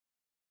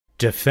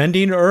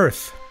Defending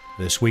Earth,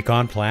 this week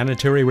on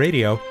Planetary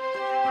Radio.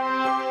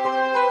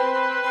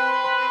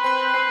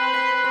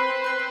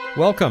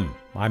 Welcome.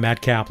 I'm Matt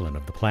Kaplan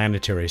of the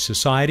Planetary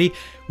Society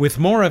with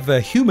more of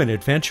the human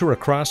adventure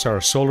across our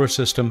solar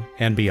system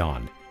and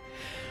beyond.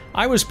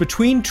 I was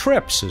between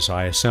trips as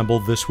I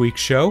assembled this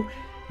week's show.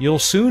 You'll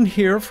soon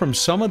hear from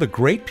some of the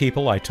great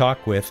people I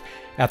talked with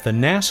at the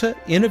NASA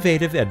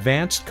Innovative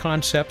Advanced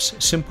Concepts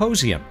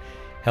Symposium,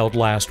 held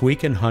last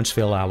week in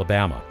Huntsville,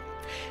 Alabama.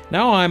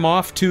 Now I'm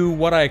off to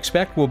what I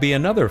expect will be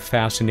another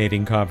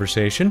fascinating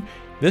conversation,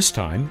 this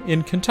time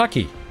in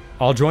Kentucky.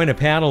 I'll join a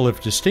panel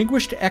of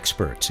distinguished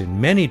experts in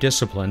many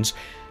disciplines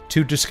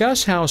to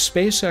discuss how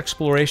space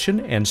exploration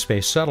and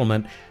space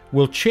settlement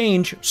will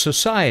change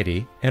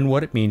society and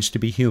what it means to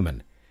be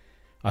human.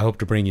 I hope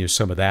to bring you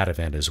some of that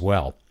event as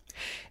well.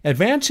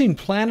 Advancing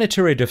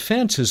planetary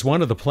defense is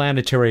one of the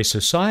Planetary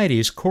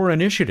Society's core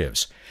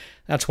initiatives.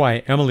 That's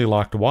why Emily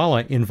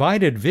Lakdawala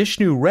invited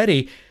Vishnu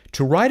Reddy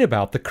to write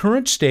about the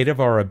current state of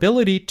our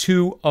ability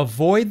to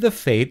avoid the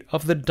fate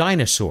of the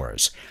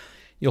dinosaurs.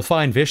 You'll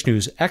find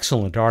Vishnu's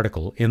excellent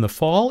article in the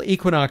fall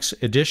equinox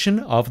edition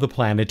of the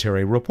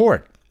Planetary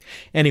Report.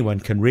 Anyone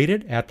can read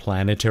it at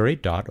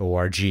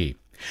planetary.org.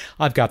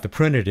 I've got the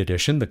printed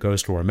edition that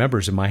goes to our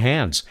members in my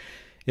hands.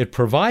 It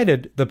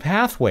provided the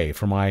pathway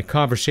for my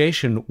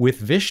conversation with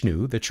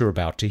Vishnu that you're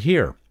about to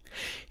hear.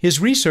 His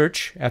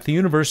research at the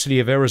University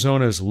of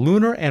Arizona's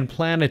Lunar and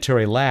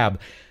Planetary Lab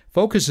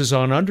focuses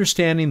on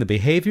understanding the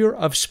behavior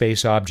of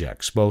space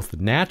objects, both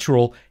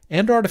natural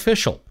and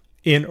artificial,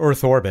 in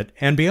Earth orbit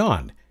and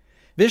beyond.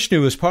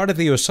 Vishnu is part of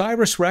the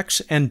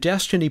OSIRIS-REx and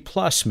Destiny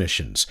Plus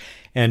missions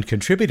and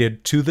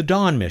contributed to the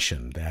Dawn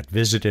mission that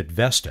visited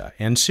Vesta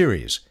and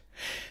Ceres.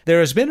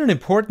 There has been an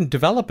important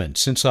development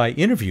since I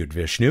interviewed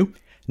Vishnu.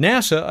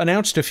 NASA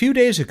announced a few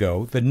days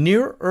ago the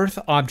Near-Earth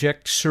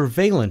Object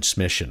Surveillance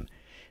mission.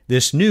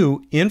 This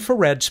new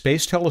infrared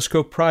space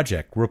telescope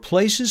project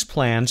replaces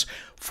plans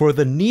for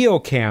the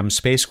NEOCAM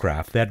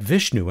spacecraft that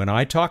Vishnu and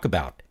I talk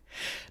about.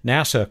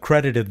 NASA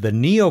credited the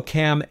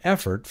NEOCAM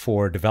effort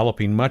for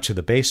developing much of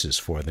the basis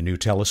for the new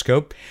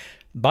telescope.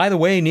 By the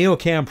way,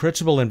 NEOCAM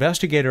principal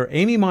investigator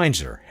Amy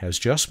Mainzer has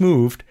just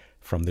moved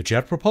from the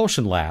Jet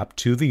Propulsion Lab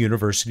to the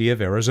University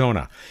of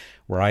Arizona,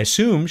 where I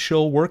assume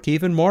she'll work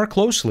even more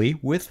closely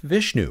with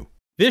Vishnu.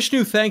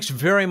 Vishnu, thanks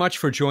very much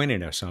for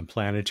joining us on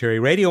Planetary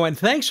Radio, and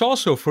thanks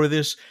also for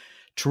this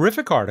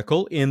terrific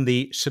article in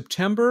the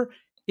September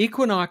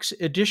Equinox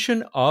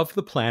edition of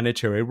the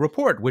Planetary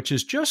Report, which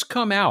has just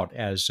come out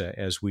as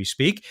we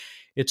speak.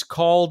 It's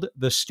called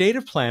The State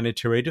of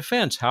Planetary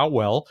Defense: How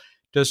Well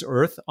Does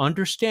Earth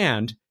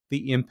Understand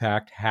the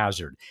Impact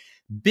Hazard?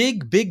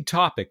 Big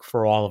topic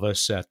for all of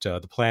us at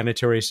the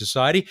Planetary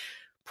Society.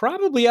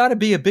 Probably ought to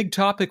be a big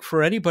topic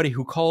for anybody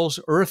who calls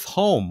Earth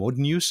home,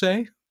 wouldn't you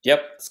say?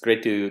 Yep, it's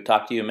great to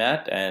talk to you,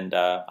 Matt, and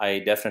I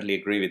definitely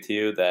agree with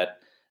you that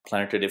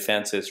planetary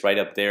defense is right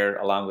up there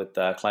along with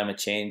climate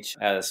change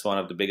as one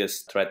of the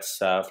biggest threats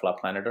for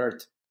planet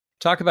Earth.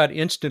 Talk about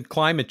instant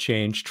climate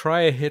change.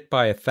 Try a hit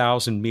by a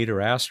 1,000-meter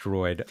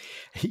asteroid.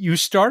 You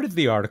started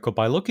the article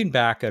by looking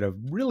back at a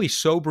really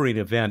sobering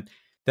event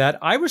that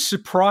I was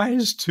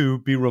surprised to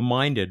be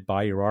reminded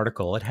by your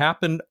article. It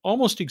happened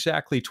almost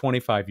exactly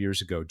 25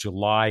 years ago,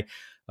 July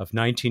of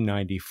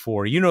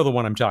 1994. You know the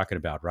one I'm talking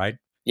about, right?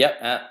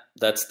 Yep,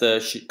 that's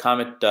the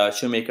comet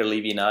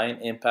Shoemaker-Levy 9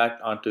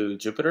 impact onto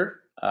Jupiter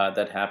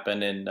that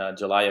happened in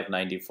July of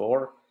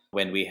 94,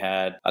 when we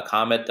had a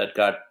comet that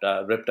got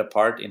ripped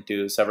apart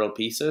into several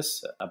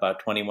pieces, about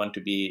 21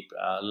 to be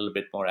a little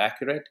bit more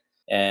accurate.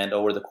 And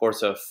over the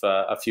course of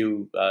a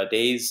few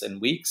days and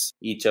weeks,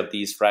 each of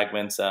these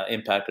fragments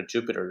impacted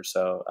Jupiter.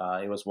 So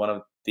it was one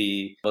of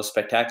the most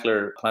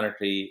spectacular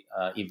planetary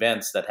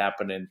events that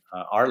happened in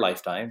our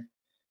lifetime.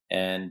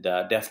 And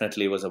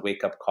definitely was a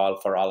wake-up call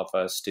for all of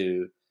us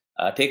to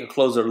take a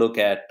closer look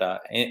at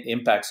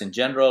impacts in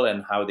general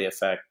and how they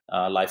affect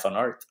life on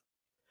Earth.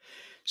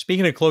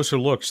 Speaking of closer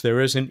looks, there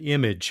is an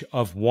image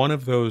of one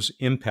of those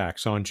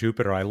impacts on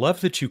Jupiter. I love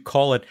that you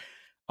call it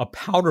a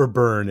powder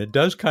burn. It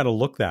does kind of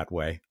look that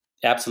way.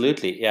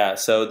 Absolutely, yeah.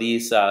 So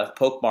these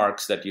poke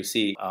marks that you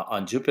see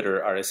on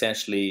Jupiter are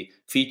essentially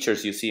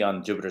features you see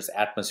on Jupiter's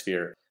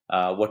atmosphere.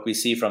 What we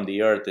see from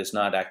the Earth is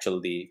not actually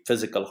the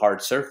physical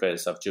hard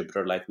surface of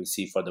Jupiter like we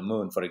see for the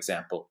Moon, for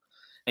example.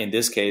 In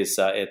this case,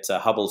 it's a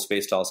Hubble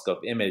Space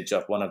Telescope image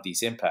of one of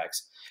these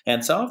impacts.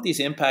 And some of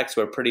these impacts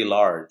were pretty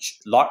large,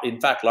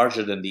 in fact,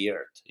 larger than the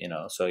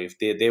Earth. So if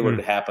they were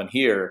to happen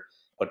here,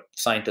 what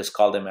scientists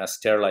call them as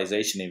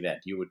sterilization event,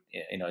 you would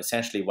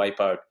essentially wipe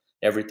out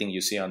everything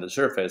you see on the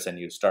surface and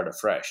you start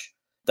afresh.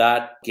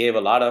 That gave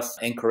a lot of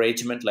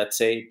encouragement, let's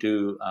say,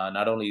 to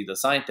not only the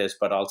scientists,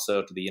 but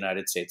also to the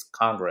United States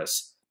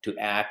Congress to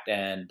act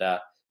and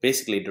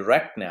basically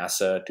direct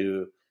NASA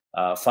to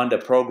fund a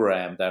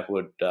program that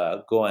would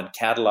go and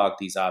catalog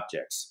these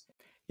objects.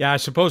 Yeah, I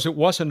suppose it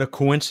wasn't a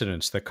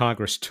coincidence that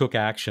Congress took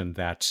action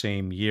that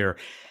same year.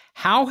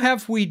 How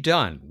have we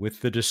done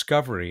with the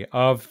discovery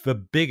of the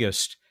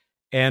biggest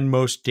and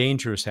most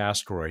dangerous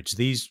asteroids,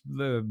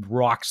 the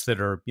rocks that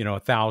are,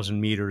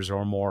 1,000 meters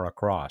or more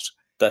across?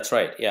 That's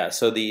right. Yeah.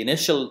 So the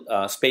initial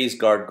Space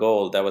Guard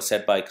goal that was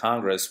set by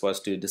Congress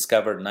was to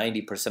discover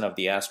 90% of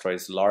the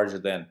asteroids larger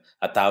than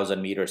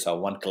 1,000 meters or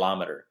 1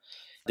 kilometer.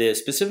 They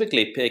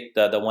specifically picked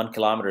the 1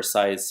 kilometer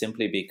size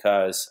simply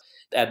because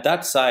at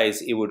that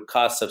size, it would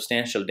cause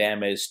substantial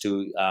damage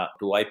to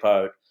wipe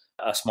out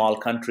a small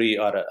country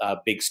or a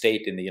big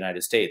state in the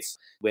United States.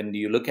 When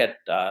you look at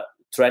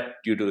threat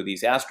due to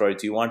these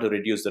asteroids, you want to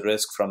reduce the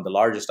risk from the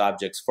largest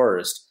objects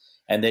first,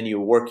 and then you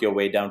work your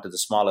way down to the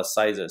smallest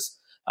sizes.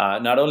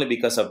 Not only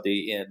because of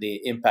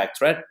the impact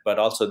threat, but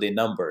also the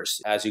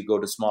numbers. As you go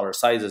to smaller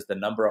sizes, the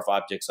number of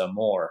objects are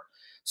more.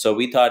 So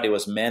we thought it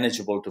was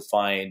manageable to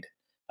find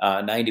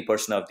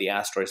 90% of the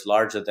asteroids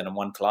larger than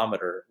 1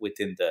 kilometer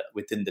within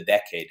the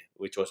decade,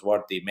 which was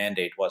what the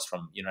mandate was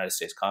from United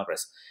States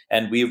Congress.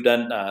 And we've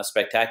done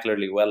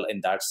spectacularly well in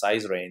that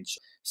size range.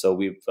 So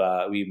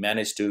we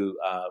managed to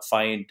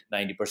find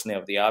 90%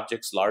 of the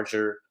objects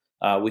larger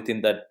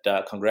within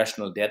that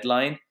congressional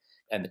deadline.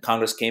 And the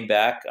Congress came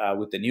back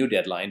with the new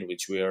deadline,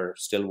 which we are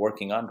still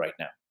working on right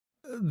now.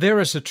 There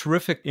is a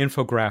terrific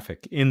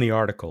infographic in the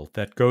article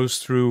that goes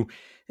through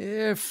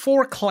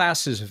 4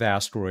 classes of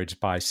asteroids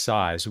by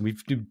size. And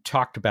we've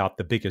talked about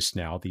the biggest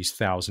now, these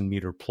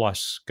 1,000-meter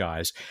plus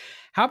guys.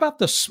 How about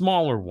the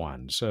smaller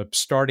ones,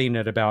 starting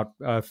at about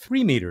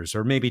 3 meters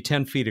or maybe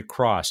 10 feet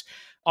across?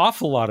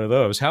 Awful lot of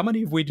those. How many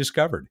have we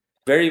discovered?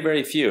 Very,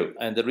 very few.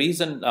 And the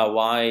reason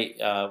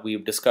why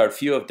we've discovered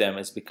few of them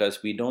is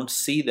because we don't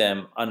see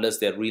them unless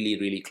they're really,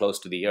 really close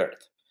to the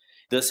Earth.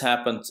 This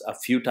happens a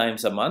few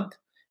times a month.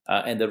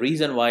 And the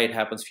reason why it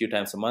happens a few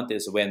times a month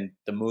is when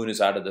the moon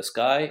is out of the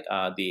sky,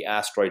 the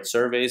asteroid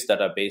surveys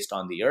that are based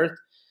on the Earth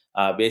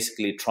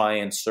basically try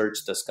and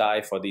search the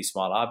sky for these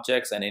small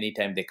objects. And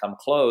anytime they come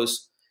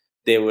close,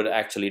 they would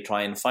actually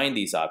try and find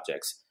these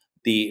objects.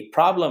 The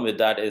problem with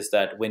that is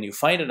that when you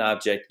find an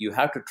object, you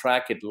have to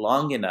track it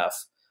long enough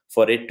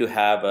for it to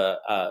have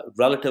a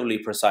relatively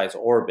precise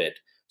orbit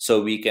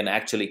so we can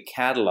actually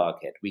catalog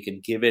it. We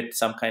can give it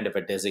some kind of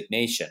a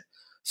designation.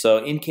 So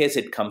in case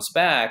it comes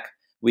back,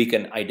 we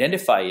can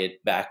identify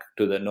it back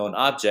to the known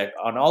object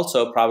and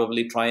also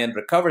probably try and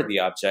recover the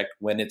object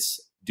when it's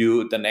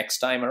due the next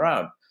time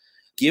around.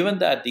 Given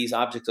that these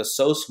objects are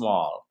so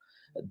small,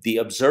 the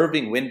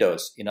observing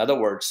windows, in other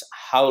words,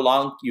 how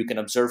long you can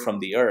observe from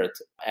the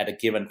Earth at a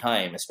given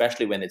time,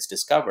 especially when it's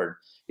discovered,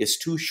 is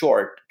too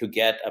short to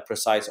get a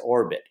precise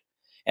orbit.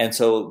 And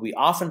so we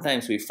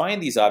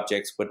find these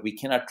objects, but we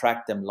cannot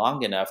track them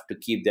long enough to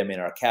keep them in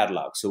our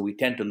catalog. So we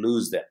tend to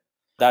lose them.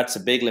 That's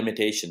a big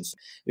limitation.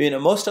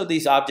 Most of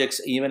these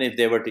objects, even if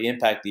they were to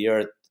impact the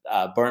Earth,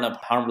 burn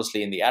up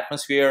harmlessly in the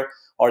atmosphere,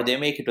 or they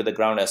make it to the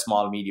ground as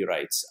small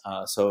meteorites.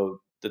 So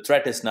the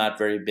threat is not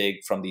very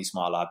big from these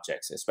small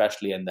objects,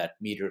 especially in that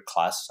meter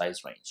class size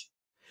range.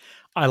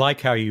 I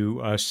like how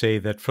you say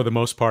that for the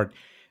most part,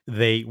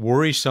 they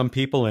worry some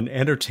people and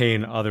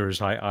entertain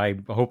others. I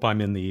hope I'm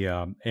in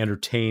the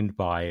entertained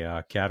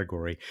by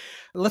category.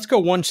 Let's go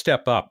one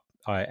step up.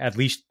 At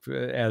least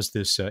as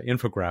this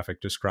infographic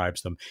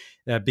describes them.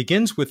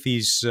 Begins with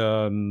these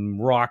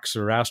rocks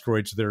or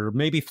asteroids that are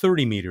maybe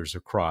 30 meters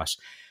across,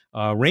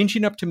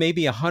 ranging up to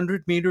maybe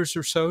 100 meters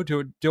or so.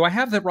 Do I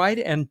have that right?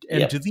 And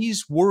Yep. Do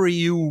these worry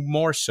you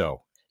more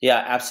so?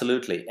 Yeah,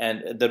 absolutely.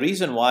 And the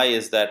reason why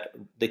is that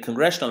the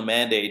congressional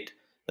mandate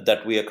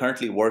that we are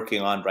currently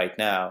working on right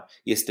now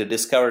is to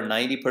discover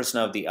 90%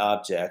 of the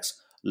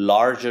objects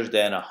larger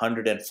than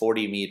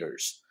 140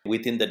 meters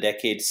within the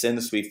decade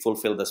since we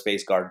fulfilled the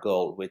Space Guard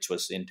goal, which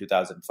was in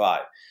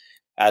 2005.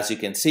 As you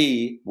can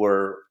see,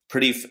 we're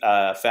pretty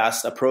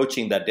fast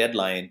approaching that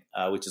deadline,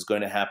 which is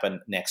going to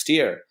happen next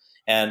year.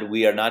 And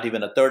we are not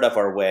even a third of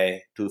our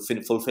way to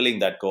fulfilling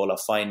that goal of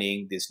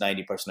finding these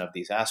 90% of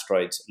these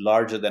asteroids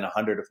larger than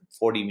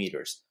 140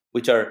 meters,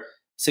 which are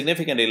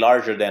significantly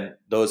larger than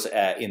those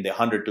in the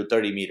 100 to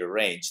 30 meter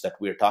range that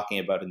we're talking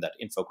about in that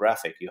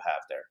infographic you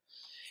have there.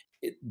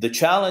 The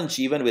challenge,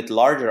 even with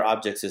larger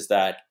objects, is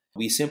that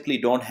we simply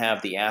don't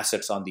have the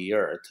assets on the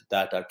Earth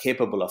that are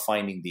capable of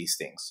finding these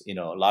things. A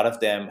lot of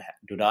them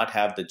do not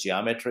have the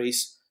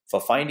geometries for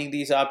finding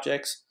these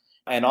objects.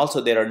 And also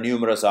there are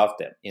numerous of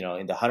them.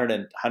 In the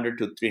 100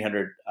 to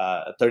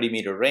 330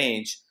 meter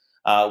range,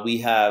 we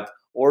have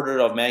order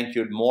of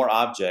magnitude more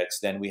objects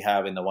than we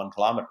have in the 1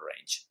 kilometer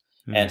range.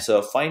 Mm. And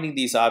so finding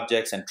these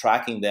objects and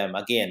tracking them,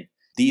 again,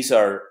 these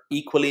are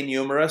equally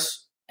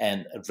numerous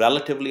and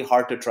relatively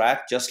hard to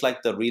track, just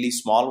like the really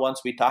small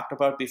ones we talked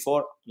about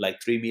before,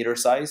 like 3 meter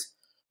size.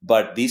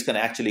 But these can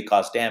actually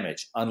cause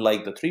damage,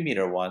 unlike the 3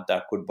 meter one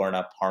that could burn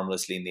up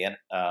harmlessly in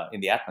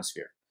the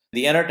atmosphere.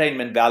 The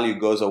entertainment value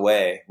goes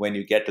away when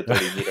you get to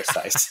 30 meter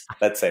size.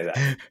 Let's say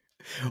that.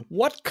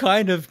 What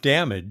kind of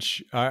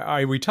damage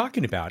are we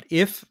talking about?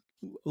 If,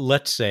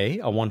 let's say,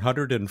 a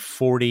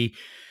 140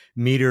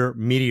 meter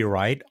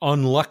meteorite,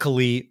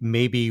 unluckily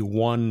maybe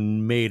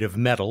one made of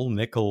metal,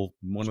 nickel,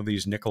 one of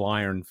these nickel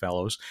iron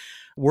fellows,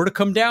 were to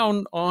come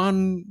down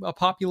on a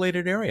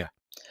populated area?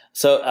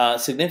 So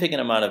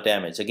significant amount of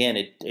damage. Again,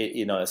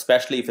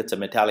 especially if it's a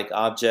metallic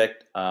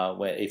object,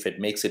 if it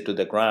makes it to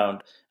the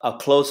ground, our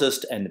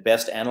closest and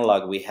best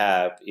analog we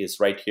have is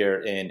right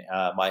here in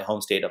my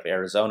home state of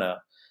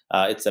Arizona.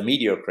 It's a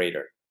meteor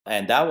crater,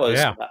 and that was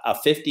Yeah. a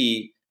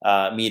 50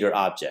 meter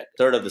object,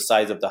 third of the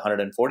size of the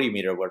 140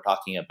 meter we're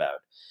talking about.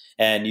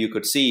 And you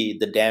could see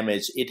the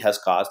damage it has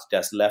caused. It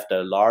has left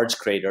a large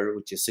crater,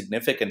 which is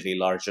significantly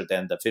larger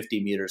than the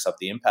 50 meters of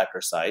the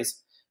impactor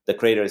size. The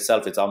crater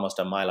itself is almost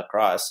a mile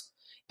across.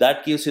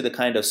 That gives you the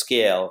kind of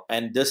scale,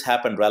 and this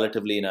happened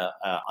relatively in a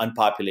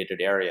unpopulated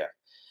area.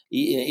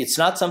 It's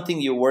not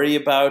something you worry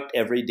about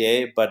every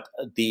day, but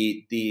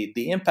the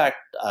impact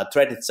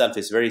threat itself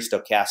is very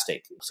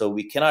stochastic. So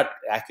we cannot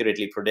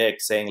accurately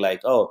predict, saying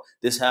like, oh,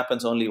 this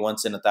happens only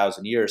once in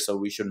 1,000 years, so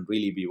we shouldn't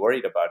really be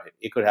worried about it.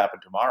 It could happen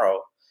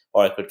tomorrow,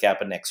 or it could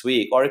happen next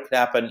week, or it could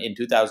happen in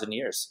 2,000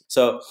 years.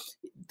 So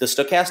the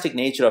stochastic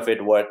nature of it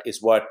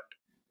is what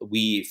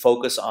we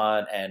focus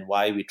on and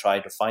why we try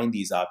to find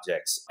these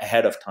objects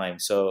ahead of time.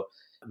 So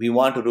we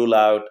want to rule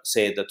out,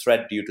 say, the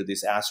threat due to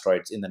these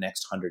asteroids in the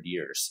next 100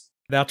 years.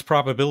 That's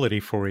probability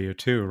for you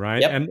too,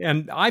 right? Yep.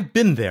 And I've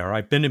been there.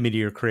 I've been to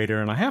Meteor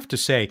Crater, and I have to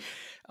say,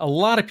 a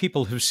lot of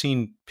people have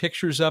seen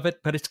pictures of it,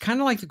 but it's kind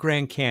of like the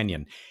Grand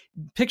Canyon.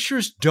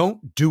 Pictures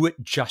don't do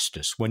it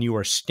justice when you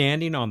are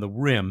standing on the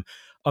rim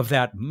of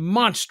that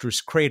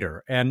monstrous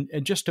crater and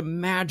just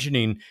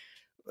imagining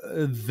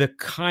the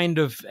kind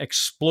of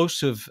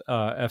explosive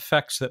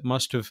effects that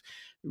must have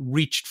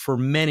reached for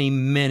many,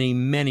 many,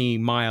 many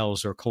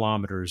miles or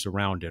kilometers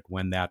around it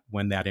when that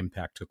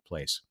impact took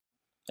place.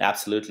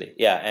 Absolutely.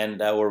 Yeah. And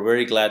we're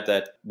very glad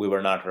that we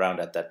were not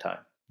around at that time.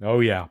 Oh,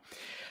 yeah.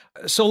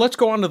 So let's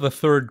go on to the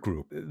third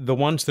group, the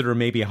ones that are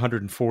maybe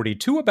 140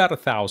 to about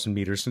 1,000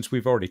 meters, since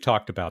we've already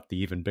talked about the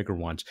even bigger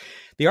ones.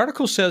 The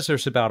article says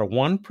there's about a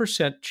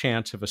 1%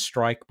 chance of a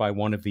strike by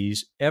one of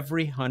these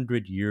every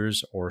 100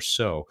 years or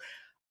so.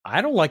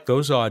 I don't like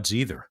those odds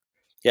either.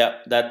 Yeah,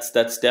 that's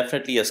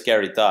definitely a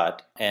scary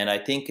thought. And I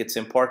think it's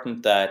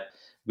important that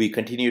we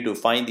continue to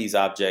find these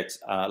objects.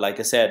 Like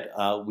I said,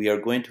 we are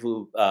going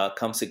to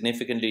come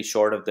significantly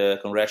short of the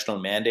congressional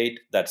mandate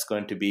that's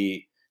going to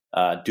be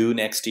due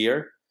next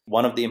year.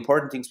 One of the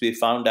important things we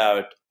found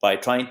out by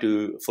trying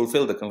to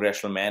fulfill the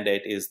congressional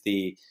mandate is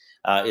the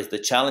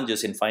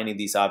challenges in finding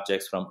these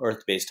objects from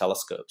Earth-based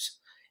telescopes.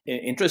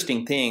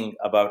 Interesting thing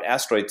about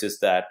asteroids is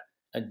that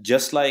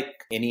just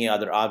like any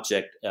other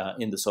object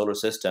in the solar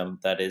system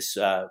that is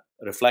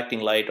reflecting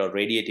light or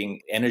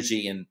radiating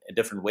energy in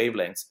different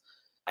wavelengths,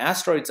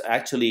 asteroids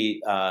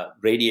actually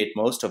radiate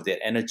most of their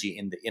energy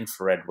in the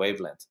infrared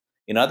wavelength.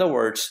 In other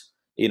words,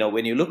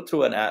 when you look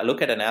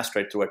at an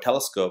asteroid through a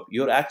telescope,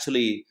 you're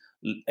actually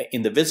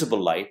in the visible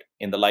light,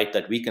 in the light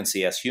that we can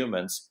see as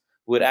humans,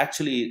 we're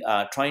actually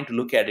trying to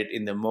look at it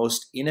in the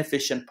most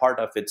inefficient part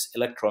of its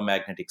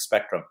electromagnetic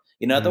spectrum.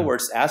 In other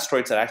words,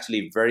 asteroids are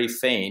actually very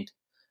faint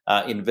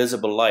in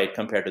visible light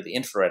compared to the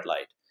infrared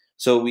light.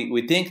 So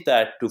we think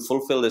that to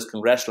fulfill this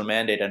congressional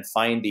mandate and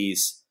find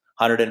these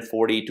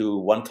 140 to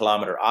 1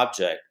 kilometer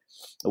object,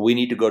 we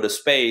need to go to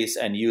space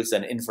and use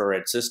an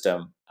infrared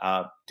system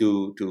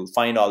to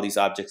find all these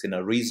objects in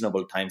a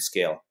reasonable time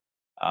scale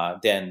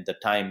than the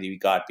time we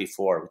got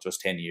before, which was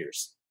 10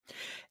 years.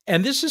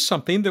 And this is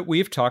something that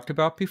we've talked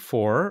about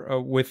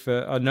before with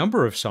a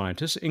number of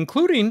scientists,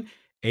 including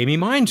Amy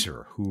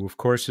Mainzer, who, of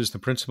course, is the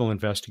principal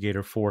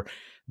investigator for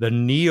the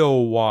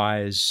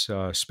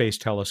NEOWISE Space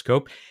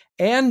Telescope,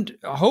 and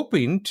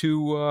hoping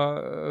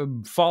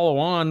to follow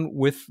on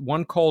with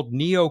one called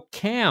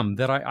NEOCAM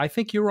that I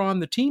think you're on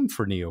the team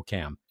for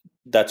NEOCAM.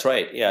 That's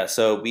right. Yeah.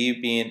 So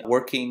we've been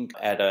working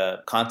at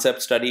a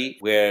concept study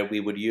where we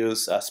would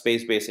use a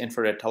space-based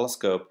infrared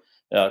telescope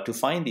to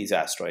find these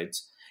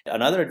asteroids.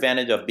 Another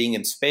advantage of being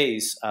in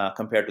space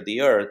compared to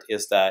the Earth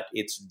is that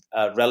it's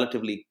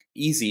relatively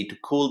easy to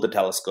cool the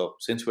telescope.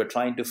 Since we're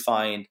trying to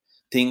find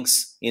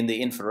things in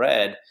the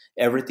infrared,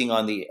 everything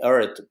on the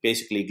Earth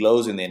basically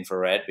glows in the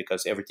infrared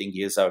because everything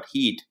gives out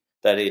heat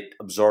that it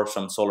absorbs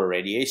from solar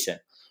radiation.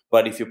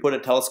 But if you put a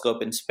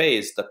telescope in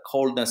space, the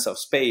coldness of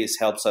space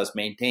helps us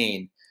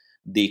maintain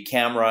the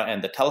camera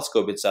and the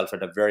telescope itself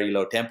at a very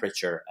low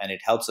temperature, and it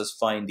helps us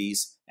find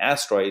these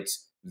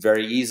asteroids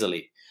very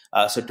easily.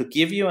 So to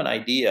give you an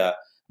idea,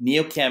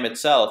 NEOCAM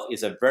itself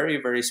is a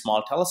very, very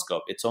small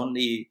telescope. It's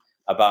only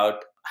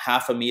about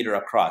half a meter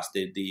across.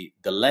 The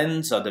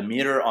lens or the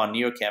mirror on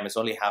NEOCAM is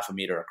only half a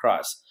meter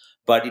across,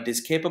 but it is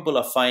capable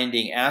of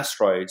finding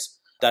asteroids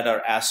that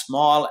are as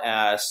small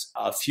as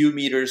a few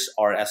meters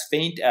or as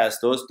faint as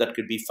those that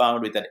could be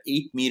found with an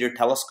 8-meter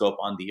telescope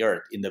on the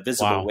Earth in the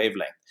visible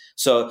wavelength.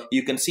 So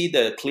you can see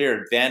the clear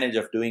advantage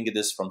of doing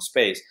this from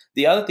space.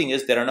 The other thing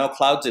is there are no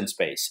clouds in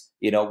space.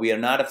 We are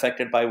not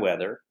affected by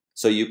weather,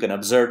 so you can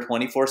observe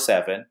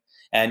 24/7.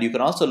 And you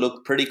can also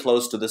look pretty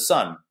close to the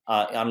sun.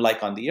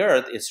 Unlike on the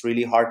Earth, it's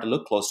really hard to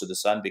look close to the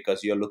sun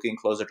because you're looking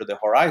closer to the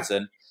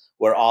horizon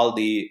where all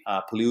the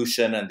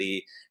pollution and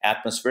the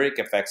atmospheric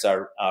effects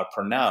are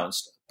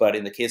pronounced. But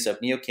in the case of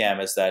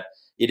NEOCAM is that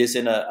it is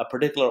in a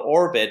particular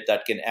orbit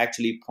that can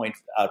actually point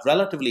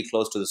relatively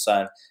close to the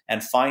sun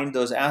and find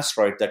those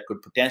asteroids that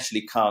could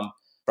potentially come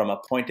from a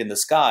point in the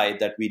sky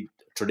that we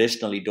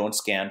traditionally don't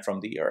scan from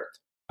the Earth.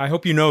 I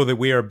hope you know that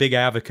we are big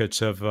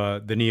advocates of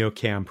the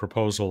NeoCam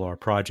proposal or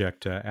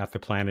project at the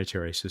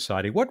Planetary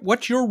Society.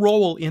 What's your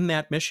role in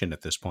that mission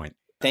at this point?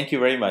 Thank you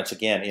very much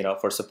again,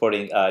 for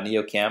supporting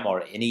NeoCam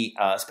or any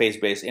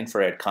space-based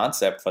infrared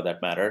concept for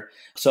that matter.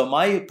 So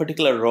my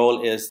particular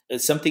role is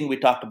something we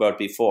talked about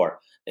before.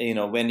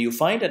 When you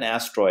find an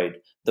asteroid,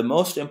 the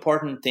most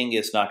important thing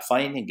is not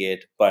finding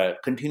it,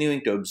 but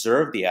continuing to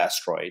observe the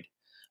asteroid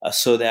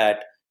so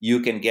that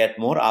you can get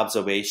more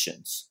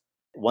observations.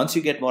 Once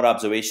you get more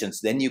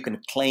observations, then you can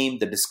claim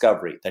the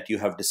discovery that you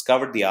have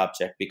discovered the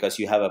object because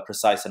you have a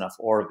precise enough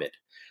orbit.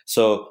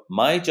 So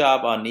my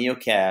job on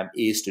NeoCam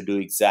is to do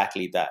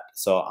exactly that.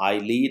 So I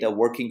lead a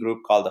working group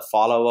called the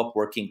Follow-Up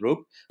Working Group.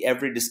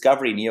 Every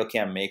discovery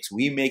NeoCam makes,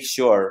 we make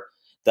sure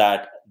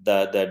that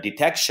the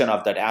detection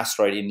of that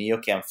asteroid in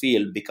NeoCam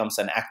field becomes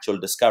an actual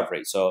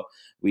discovery. So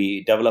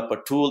we develop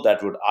a tool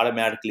that would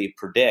automatically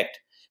predict,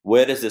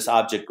 where is this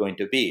object going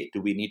to be?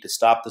 Do we need to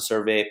stop the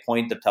survey,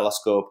 point the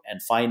telescope, and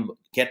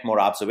get more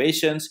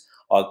observations?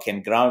 Or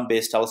can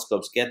ground-based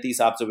telescopes get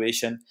these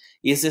observations?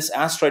 Is this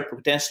asteroid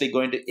potentially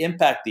going to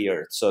impact the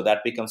Earth? So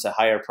that becomes a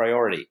higher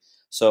priority.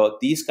 So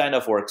these kind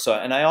of work.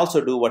 And I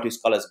also do what is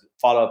called as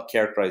follow-up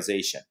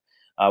characterization,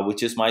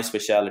 which is my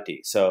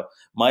specialty. So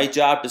my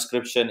job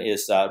description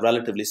is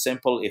relatively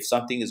simple. If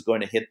something is going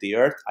to hit the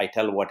Earth, I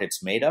tell what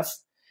it's made of.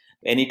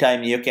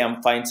 Anytime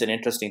NeoCam finds an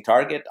interesting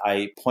target,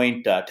 I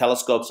point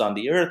telescopes on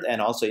the Earth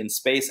and also in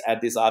space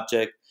at this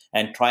object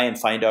and try and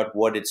find out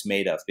what it's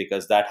made of,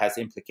 because that has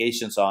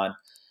implications on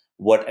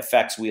what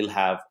effects we'll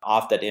have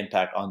of that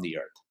impact on the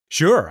Earth.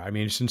 Sure. I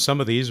mean, since some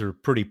of these are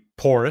pretty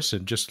porous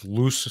and just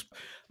loose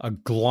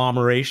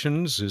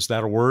agglomerations, is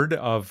that a word,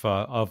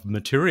 of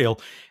material,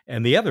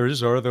 and the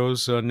others are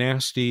those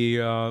nasty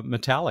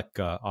metallic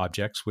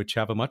objects, which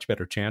have a much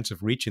better chance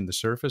of reaching the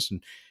surface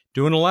and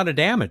doing a lot of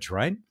damage,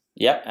 right?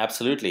 Yeah,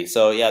 absolutely.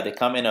 So yeah, they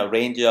come in a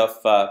range of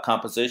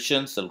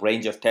compositions, a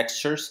range of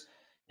textures.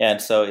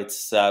 And so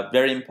it's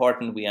very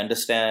important we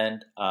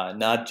understand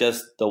not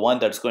just the one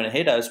that's going to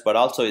hit us, but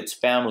also its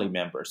family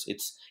members,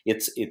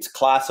 its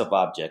class of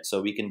objects.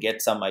 So we can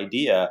get some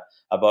idea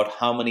about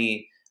how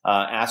many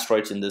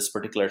asteroids in this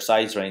particular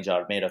size range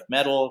are made of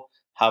metal,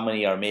 how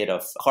many are made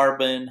of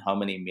carbon, how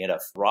many made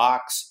of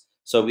rocks.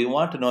 So we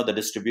want to know the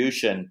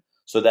distribution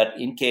so that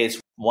in case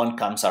one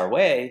comes our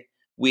way,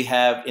 we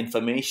have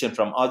information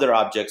from other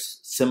objects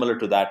similar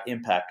to that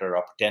impactor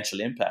or potential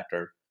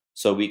impactor,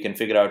 so we can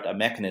figure out a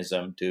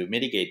mechanism to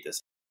mitigate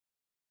this.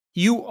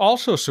 You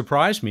also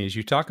surprised me as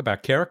you talk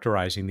about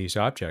characterizing these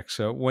objects.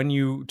 When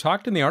you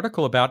talked in the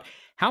article about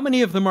how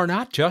many of them are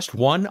not just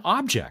one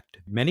object,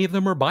 many of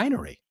them are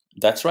binary.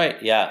 That's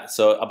right, yeah.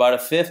 So about a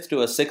fifth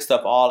to a sixth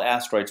of all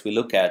asteroids we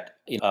look at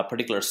in a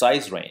particular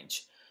size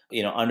range,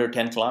 under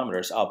 10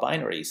 kilometers, are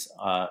binaries.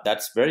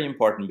 That's very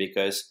important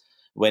because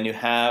when you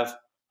have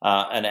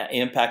an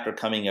impactor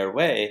coming your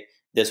way,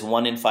 there's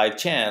 1 in 5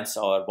 chance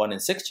or 1 in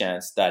 6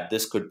 chance that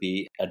this could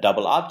be a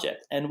double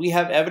object. And we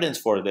have evidence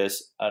for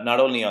this, not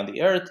only on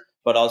the Earth,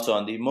 but also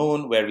on the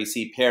Moon, where we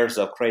see pairs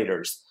of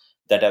craters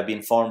that have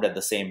been formed at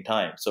the same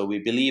time. So we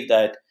believe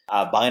that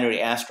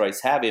binary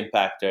asteroids have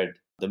impacted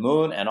the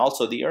Moon and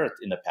also the Earth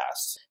in the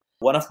past.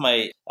 One of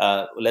my,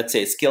 let's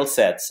say, skill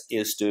sets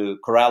is to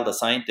corral the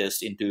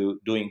scientists into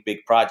doing big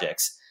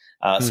projects.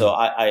 So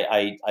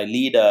I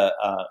lead a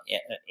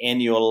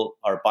annual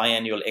or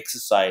biannual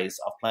exercise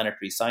of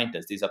planetary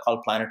scientists. These are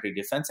called planetary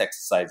defense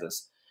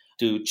exercises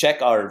to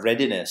check our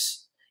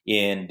readiness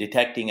in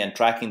detecting and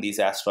tracking these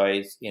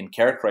asteroids, in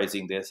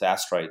characterizing these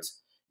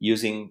asteroids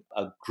using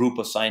a group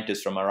of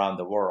scientists from around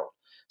the world.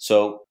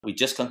 So we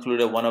just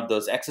concluded one of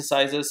those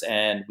exercises,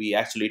 and we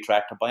actually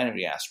tracked a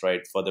binary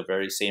asteroid for the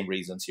very same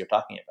reasons you're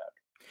talking about.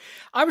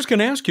 I was going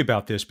to ask you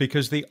about this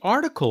because the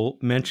article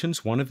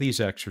mentions one of these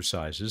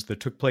exercises that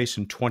took place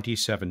in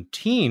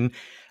 2017.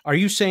 Are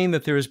you saying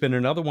that there has been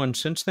another one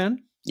since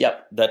then?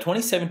 Yep. The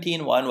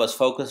 2017 one was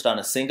focused on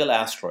a single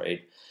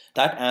asteroid.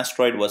 That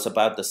asteroid was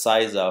about the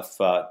size of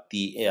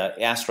the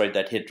asteroid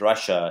that hit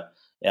Russia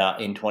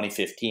in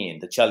 2015,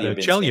 the Chelyabinsk.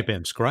 The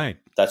Chelyabinsk, right.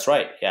 That's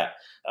right, yeah,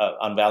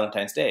 on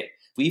Valentine's Day.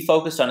 We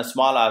focused on a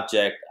small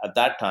object at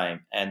that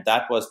time, and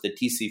that was the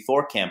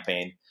TC4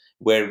 campaign,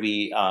 where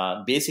we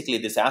basically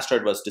this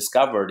asteroid was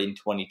discovered in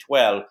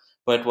 2012,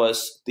 but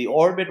the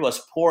orbit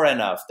was poor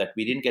enough that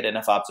we didn't get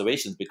enough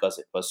observations because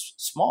it was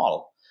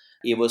small.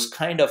 It was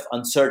kind of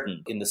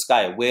uncertain in the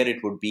sky where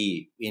it would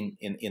be in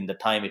the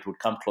time it would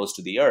come close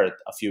to the Earth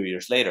a few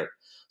years later.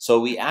 So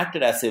we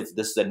acted as if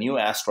this is a new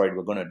asteroid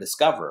we're going to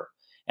discover.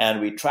 And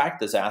we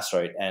tracked this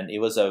asteroid, and it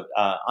was a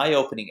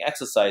eye-opening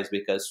exercise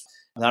because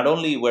not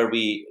only were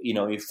we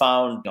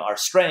found our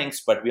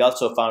strengths, but we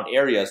also found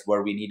areas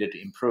where we needed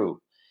to improve.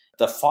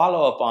 The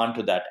follow-up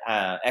onto that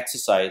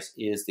exercise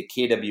is the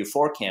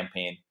KW4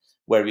 campaign,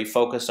 where we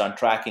focused on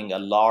tracking a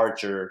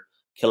larger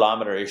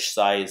kilometer-ish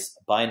size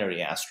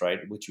binary asteroid,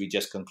 which we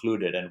just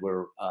concluded, and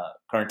we're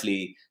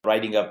currently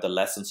writing up the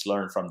lessons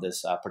learned from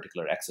this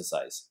particular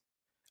exercise.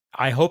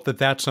 I hope that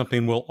that's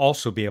something we'll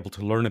also be able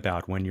to learn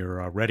about when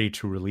you're ready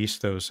to release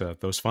those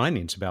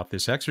findings about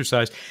this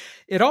exercise.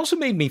 It also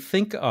made me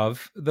think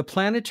of the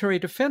Planetary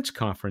Defense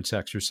Conference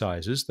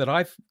exercises that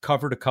I've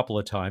covered a couple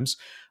of times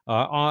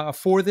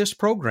for this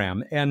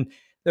program, and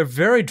they're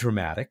very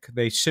dramatic.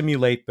 They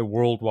simulate the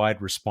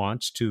worldwide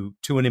response to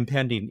an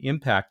impending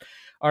impact.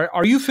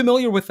 Are you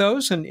familiar with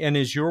those, and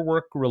is your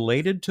work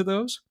related to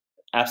those?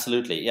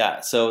 Absolutely, yeah.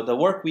 So the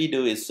work we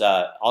do is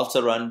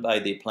also run by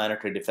the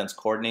Planetary Defense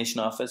Coordination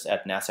Office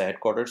at NASA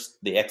headquarters,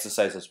 the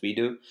exercises we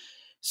do.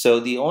 So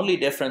the only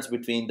difference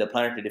between the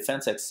planetary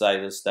defense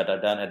exercises that are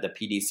done at the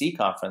PDC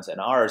conference and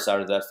ours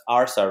are that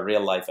ours are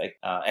real-life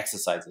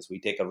exercises.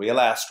 We take a real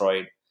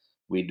asteroid,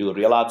 we do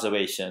real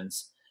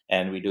observations,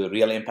 and we do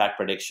real impact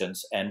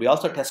predictions. And we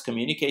also test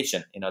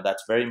communication.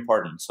 That's very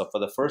important. So for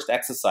the first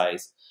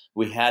exercise,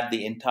 we had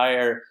the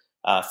entire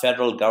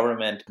federal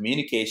government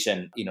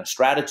communication,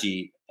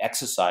 strategy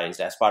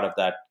exercised as part of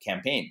that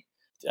campaign.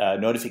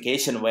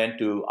 Notification went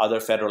to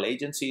other federal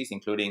agencies,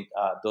 including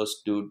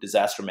those do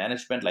disaster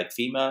management like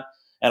FEMA,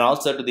 and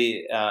also to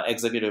the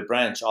executive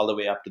branch all the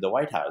way up to the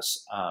White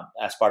House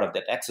as part of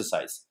that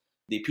exercise.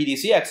 The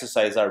PDC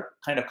exercise are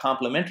kind of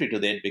complementary to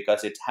that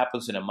because it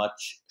happens in a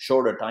much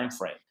shorter time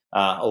frame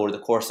over the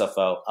course of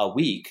a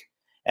week.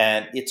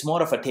 And it's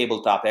more of a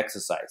tabletop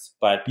exercise.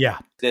 But yeah,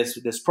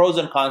 there's pros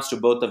and cons to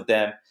both of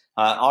them.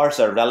 Ours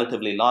are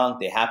relatively long.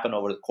 They happen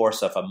over the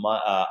course of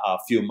a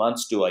few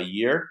months to a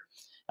year.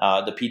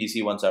 The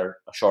PDC ones are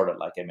shorter,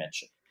 like I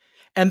mentioned.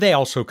 And they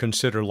also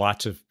consider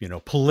lots of,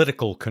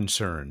 political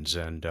concerns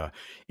and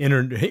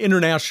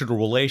international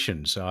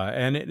relations.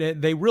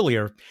 And they really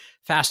are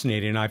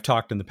fascinating. I've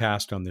talked in the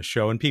past on this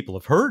show, and people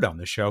have heard on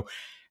the show,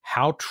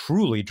 how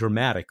truly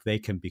dramatic they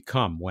can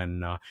become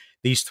when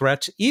these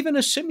threats, even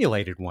a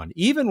simulated one,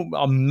 even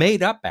a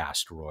made-up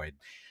asteroid,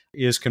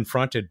 is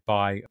confronted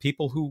by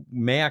people who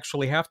may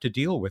actually have to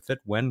deal with it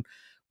when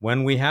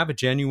we have a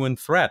genuine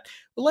threat.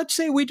 Well, let's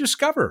say we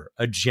discover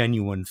a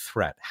genuine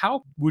threat.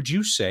 How would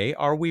you say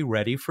are we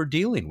ready for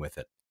dealing with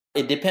it?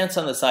 It depends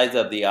on the size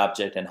of the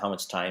object and how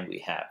much time we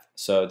have.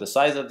 So the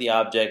size of the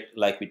object,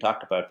 like we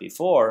talked about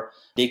before,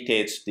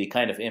 dictates the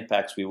kind of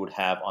impacts we would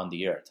have on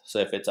the Earth. So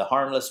if it's a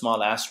harmless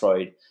small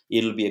asteroid,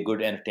 it'll be a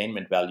good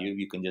entertainment value.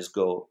 You can just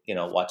go,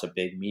 watch a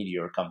big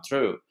meteor come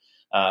through.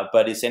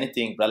 But it's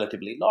anything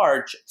relatively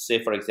large,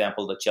 say, for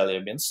example, the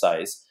Chelyabinsk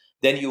size,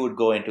 then you would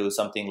go into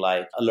something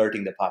like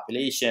alerting the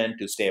population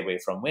to stay away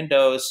from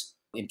windows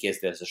in case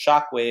there's a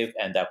shock wave,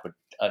 and that would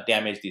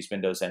damage these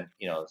windows and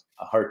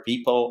hurt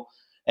people.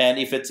 And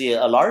if it's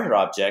a larger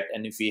object,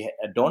 and if we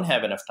don't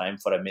have enough time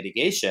for a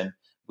mitigation,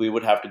 we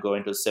would have to go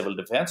into civil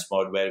defense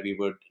mode where we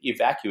would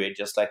evacuate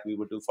just like we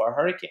would do for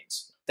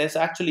hurricanes. There's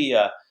actually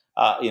a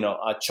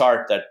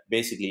chart that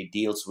basically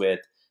deals with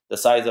the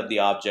size of the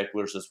object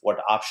versus what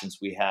options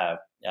we have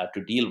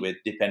to deal with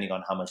depending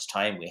on how much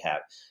time we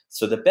have.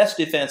 So the best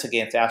defense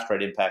against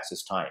asteroid impacts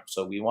is time.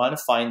 So we want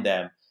to find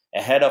them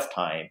ahead of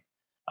time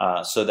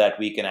so that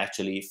we can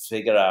actually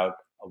figure out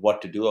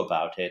what to do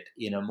about it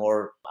in a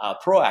more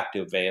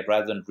proactive way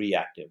rather than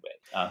reactive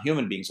way.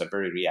 Human beings are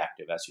very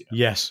reactive, as you know.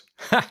 Yes.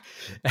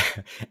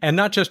 And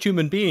not just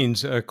human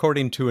beings.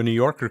 According to a New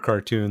Yorker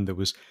cartoon that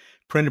was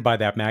printed by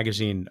that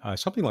magazine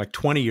something like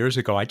 20 years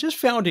ago, I just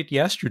found it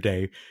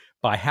yesterday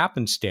by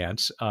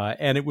happenstance,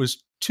 and it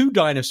was two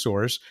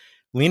dinosaurs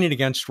leaning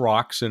against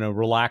rocks in a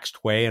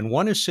relaxed way, and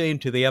one is saying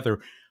to the other,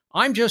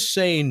 "I'm just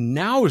saying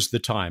now is the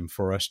time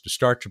for us to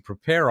start to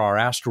prepare our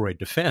asteroid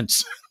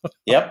defense."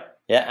 Yep.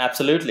 Yeah,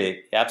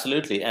 absolutely.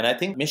 Absolutely. And I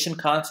think mission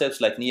concepts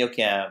like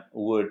NeoCam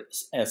would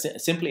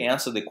simply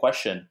answer the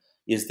question,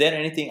 is there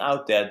anything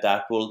out there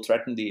that will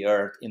threaten the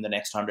Earth in the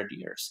next 100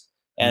 years?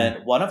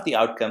 And one of the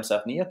outcomes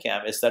of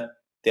NeoCam is that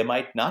there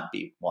might not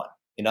be one.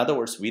 In other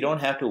words, we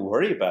don't have to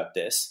worry about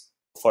this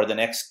for the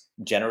next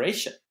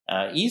generation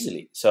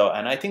easily.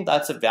 And I think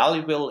that's a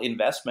valuable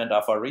investment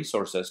of our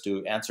resources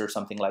to answer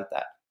something like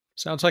that.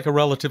 Sounds like a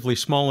relatively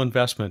small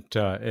investment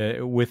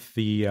with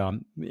the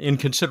in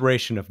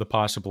consideration of the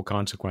possible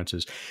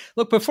consequences.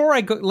 Look, before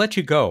I let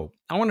you go,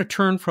 I want to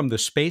turn from the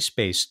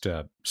space-based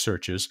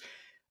searches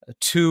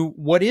to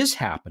what is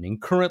happening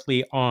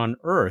currently on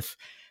Earth.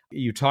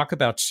 You talk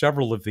about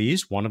several of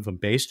these, one of them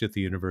based at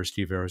the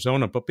University of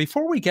Arizona. But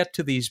before we get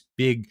to these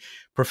big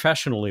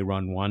professionally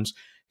run ones,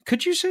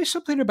 could you say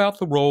something about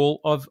the role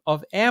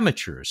of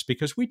amateurs?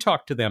 Because we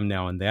talk to them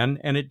now and then,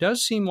 and it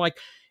does seem like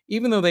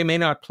even though they may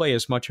not play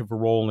as much of a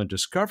role in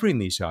discovering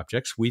these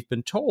objects, we've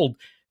been told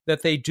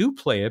that they do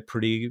play a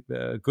pretty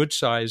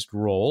good-sized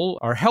role,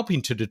 are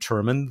helping to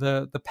determine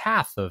the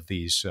path of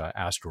these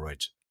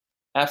asteroids.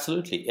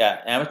 Absolutely.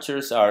 Yeah.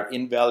 Amateurs are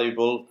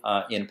invaluable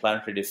in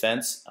planetary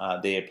defense.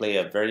 They play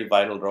a very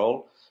vital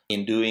role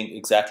in doing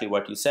exactly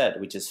what you said,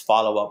 which is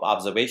follow-up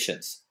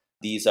observations.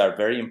 These are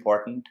very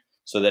important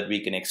so that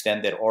we can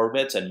extend their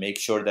orbits and make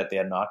sure that they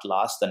are not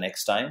lost the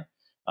next time.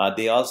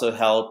 They also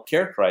help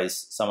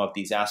characterize some of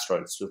these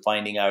asteroids to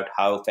finding out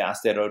how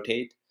fast they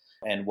rotate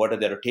and what are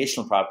their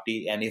rotational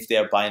property and if they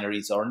are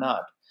binaries or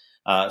not.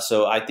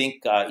 So I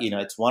think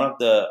it's one of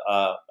the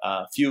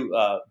few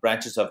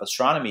branches of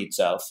astronomy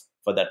itself,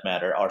 for that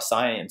matter, or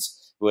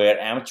science, where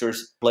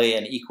amateurs play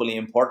an equally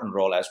important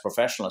role as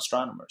professional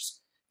astronomers.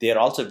 They are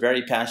also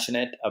very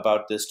passionate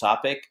about this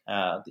topic,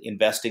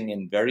 investing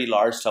in very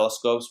large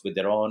telescopes with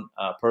their own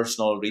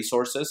personal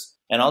resources,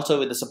 and also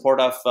with the support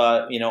of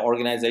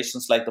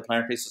organizations like the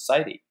Planetary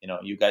Society.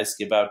 You guys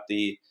give out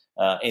the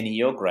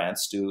NEO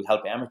grants to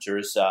help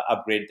amateurs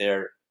upgrade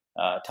their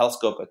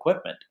telescope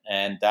equipment,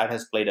 and that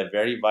has played a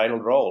very vital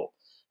role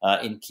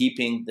in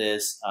keeping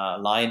this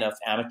line of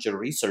amateur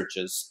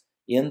researchers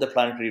in the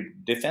planetary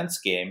defense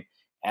game.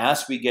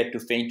 As we get to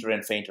fainter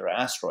and fainter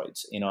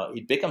asteroids,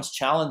 it becomes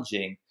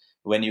challenging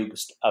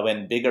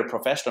when bigger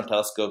professional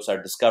telescopes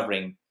are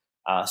discovering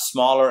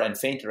smaller and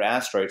fainter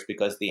asteroids,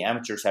 because the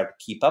amateurs have to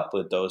keep up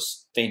with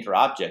those fainter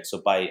objects,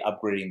 so by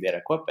upgrading their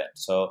equipment.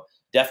 So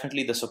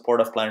definitely the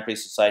support of Planetary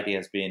Society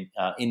has been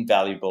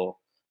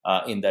invaluable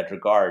in that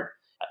regard.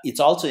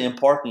 It's also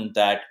important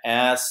that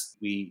as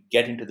we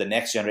get into the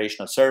next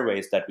generation of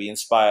surveys, that we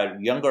inspire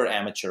younger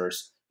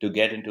amateurs to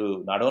get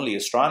into not only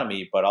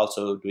astronomy, but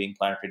also doing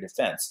planetary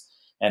defense.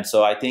 And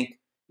so I think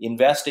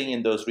investing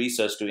in those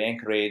research to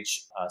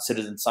encourage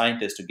citizen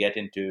scientists to get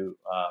into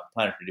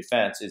planetary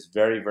defense is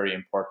very, very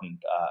important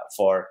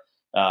for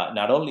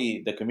not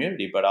only the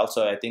community, but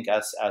also I think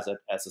as a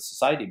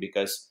society,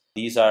 because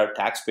these are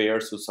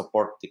taxpayers who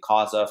support the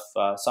cause of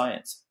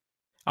science.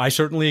 I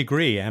certainly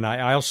agree. And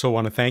I also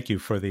want to thank you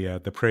for the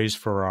praise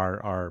for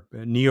our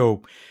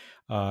NEO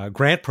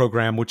grant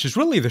program, which is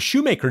really the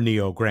Shoemaker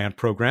NEO grant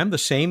program, the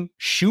same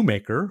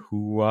Shoemaker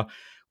who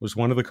was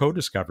one of the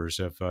co-discoverers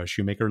of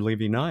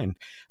Shoemaker-Levy 9.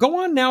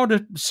 Go on now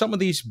to some of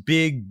these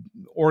big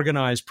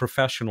organized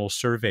professional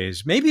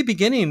surveys, maybe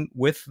beginning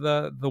with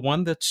the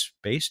one that's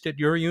based at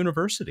your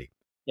university.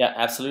 Yeah,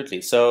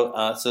 absolutely. So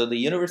the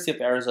University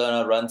of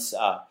Arizona runs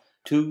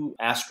two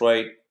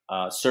asteroid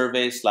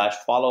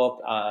survey/follow-up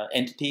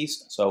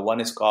entities. So one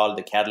is called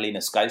the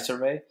Catalina Sky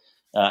Survey,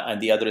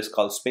 and the other is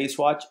called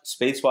Spacewatch.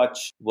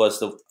 Spacewatch was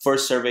the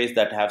first surveys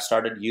that have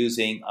started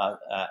using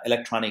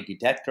electronic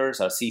detectors,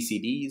 or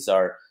CCDs,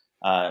 or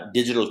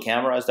digital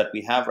cameras that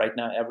we have right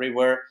now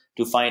everywhere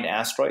to find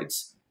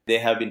asteroids. They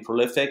have been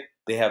prolific.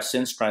 They have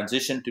since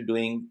transitioned to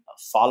doing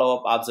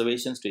follow-up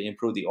observations to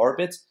improve the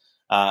orbits.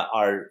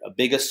 Our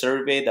biggest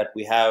survey that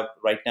we have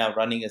right now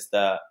running is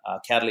the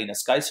Catalina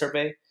Sky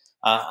Survey.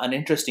 An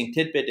interesting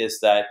tidbit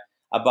is that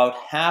about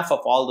half of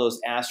all those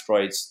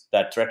asteroids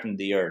that threaten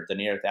the Earth, the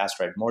near-Earth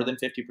asteroid, more than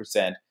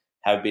 50%,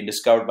 have been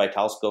discovered by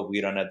telescope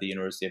we run at the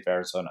University of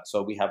Arizona.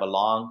 So we have a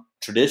long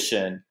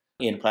tradition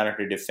in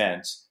planetary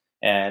defense,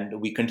 and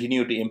we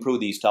continue to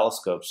improve these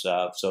telescopes.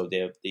 So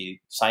the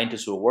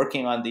scientists who are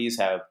working on these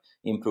have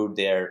improved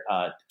their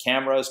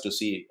cameras to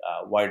see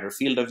a wider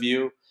field of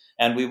view.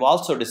 And we've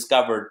also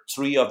discovered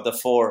 3 of the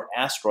 4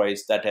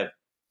 asteroids that have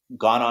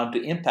gone on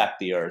to impact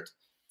the Earth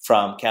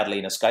from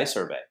Catalina Sky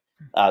Survey.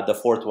 The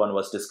 4th one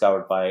was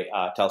discovered by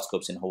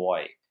telescopes in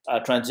Hawaii.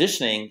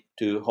 Transitioning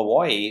to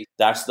Hawaii,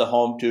 that's the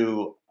home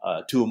to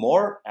 2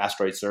 more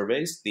asteroid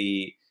surveys.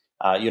 The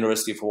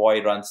University of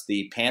Hawaii runs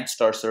the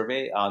Pan-STAR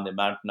survey on the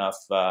mountain of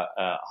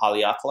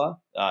Haleakala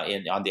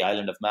on the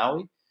island of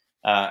Maui,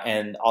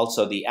 and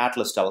also the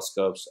Atlas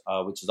telescopes,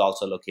 which is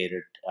also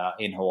located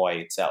in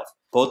Hawaii itself.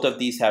 Both of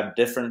these have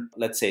different,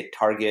 let's say,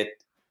 target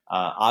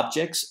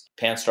objects.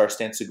 Pan-STAR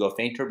tends to go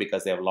fainter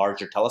because they have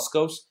larger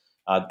telescopes.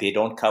 They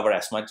don't cover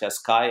as much as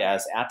sky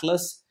as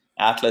Atlas.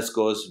 Atlas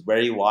goes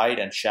very wide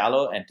and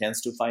shallow and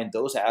tends to find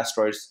those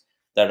asteroids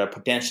that are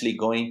potentially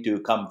going to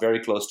come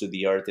very close to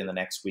the Earth in the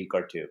next week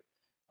or two.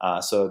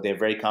 So they're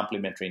very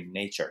complementary in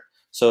nature.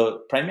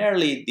 So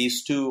primarily,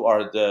 these two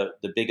are the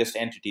biggest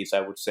entities,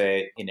 I would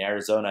say, in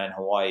Arizona and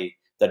Hawaii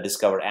that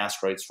discover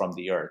asteroids from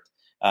the Earth.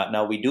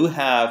 Now, we do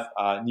have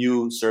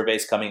new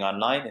surveys coming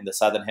online in the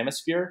Southern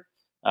Hemisphere,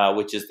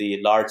 which is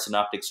the Large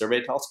Synoptic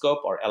Survey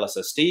Telescope, or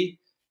LSST.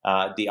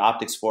 The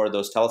optics for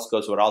those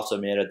telescopes were also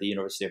made at the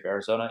University of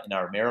Arizona in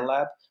our Mirror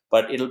Lab,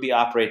 but it'll be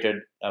operated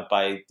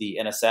by the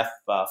NSF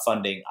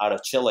funding out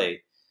of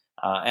Chile,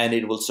 and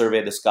it will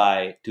survey the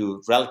sky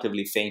to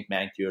relatively faint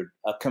magnitude,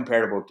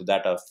 comparable to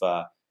that of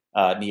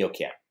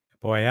NeoCam.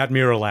 Boy, at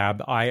Mirror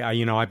Lab,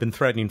 I've been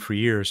threatening for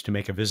years to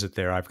make a visit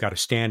there. I've got a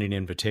standing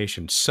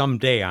invitation.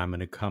 Someday I'm going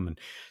to come and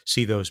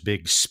see those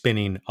big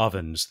spinning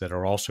ovens that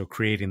are also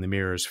creating the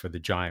mirrors for the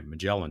giant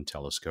Magellan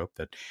telescope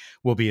that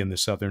will be in the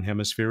Southern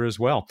Hemisphere as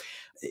well.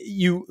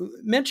 You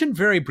mentioned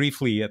very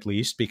briefly, at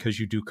least, because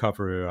you do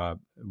cover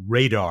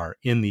radar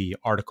in the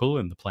article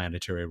in the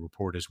Planetary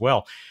Report as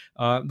well,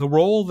 the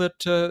role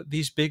that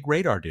these big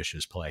radar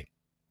dishes play.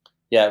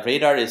 Yeah,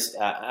 radar is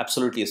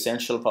absolutely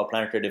essential for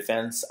planetary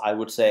defense. I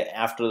would say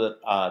after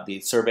the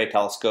survey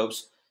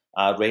telescopes,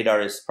 radar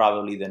is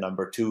probably the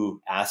number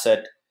 2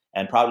 asset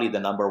and probably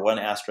the number 1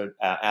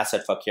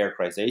 asset for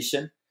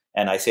characterization.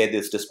 And I say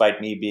this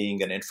despite me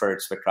being an infrared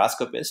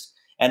spectroscopist.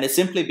 And it's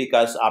simply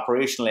because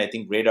operationally, I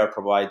think radar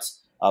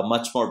provides a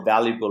much more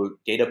valuable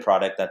data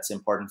product that's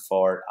important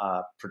for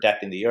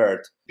protecting the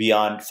Earth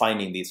beyond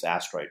finding these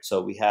asteroids.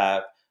 So we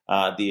have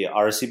the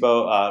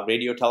Arecibo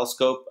radio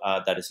telescope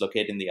that is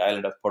located in the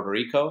island of Puerto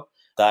Rico.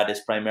 That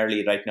is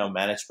primarily right now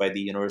managed by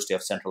the University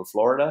of Central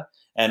Florida.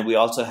 And we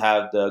also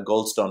have the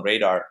Goldstone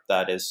radar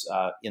that is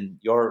in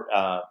your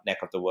neck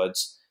of the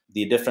woods.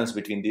 The difference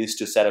between these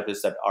two setups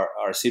is that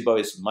Arecibo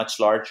is much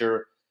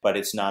larger, but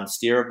it's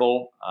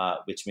non-steerable,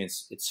 which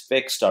means it's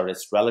fixed or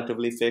it's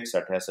relatively fixed, or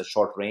it has a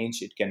short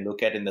range it can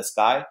look at in the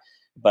sky.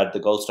 But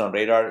the Goldstone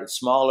radar is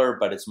smaller,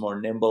 but it's more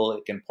nimble.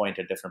 It can point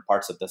at different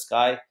parts of the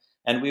sky.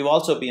 And we've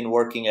also been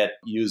working at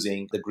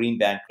using the Green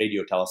Bank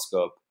radio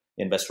telescope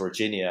in West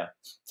Virginia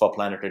for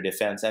planetary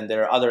defense. And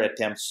there are other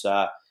attempts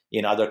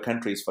in other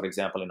countries, for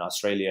example, in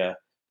Australia,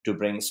 to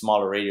bring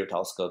smaller radio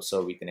telescopes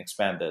so we can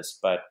expand this.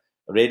 But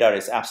radar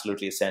is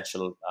absolutely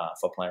essential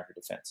for planetary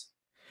defense.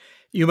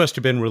 You must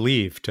have been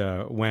relieved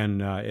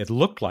when it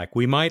looked like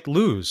we might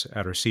lose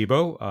at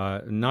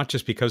Arecibo, not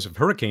just because of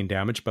hurricane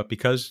damage, but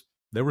because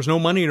there was no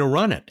money to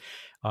run it.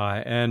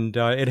 And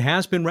it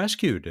has been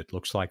rescued, it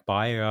looks like,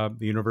 by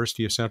the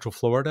University of Central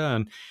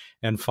Florida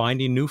and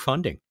finding new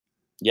funding.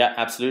 Yeah,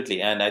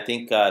 absolutely. And I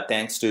think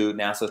thanks to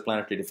NASA's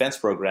Planetary Defense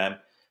Program,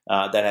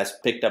 that has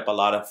picked up a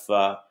lot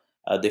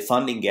of the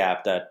funding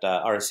gap that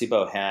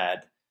Arecibo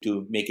had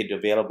to make it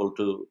available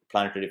to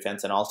planetary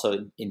defense and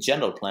also in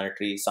general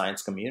planetary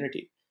science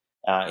community.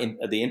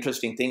 The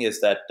interesting thing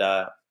is that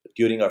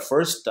during our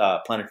first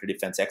planetary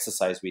defense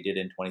exercise we did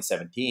in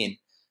 2017,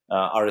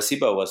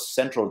 Arecibo was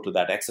central to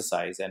that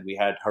exercise, and we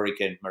had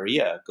Hurricane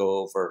Maria go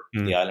over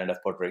the island of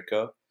Puerto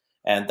Rico.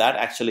 And that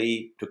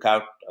actually took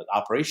out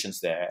operations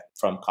there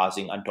from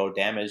causing untold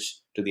damage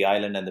to the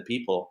island and the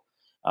people.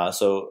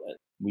 So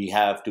we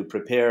have to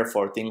prepare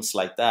for things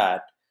like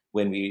that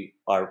when we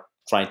are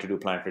trying to do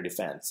planetary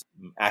defense.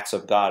 Acts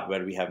of God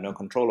where we have no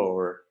control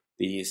over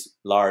these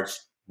large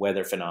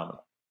weather phenomena.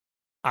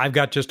 I've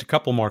got just a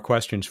couple more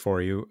questions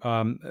for you.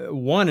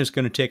 One is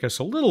going to take us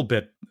a little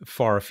bit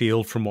far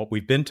afield from what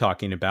we've been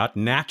talking about,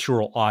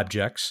 natural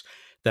objects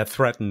that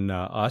threaten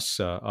us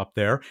up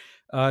there,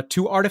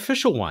 to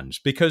artificial ones,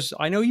 because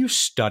I know you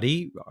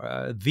study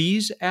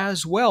these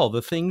as well,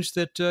 the things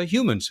that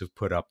humans have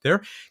put up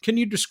there. Can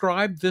you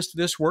describe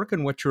this work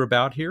and what you're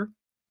about here?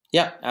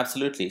 Yeah,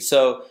 absolutely.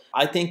 So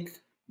I think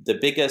the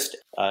biggest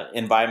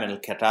environmental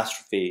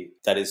catastrophe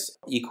that is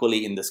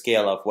equally in the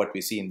scale of what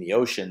we see in the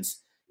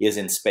oceans is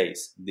in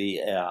space. The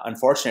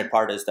unfortunate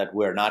part is that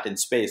we're not in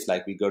space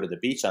like we go to the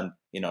beach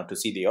to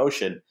see the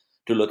ocean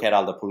to look at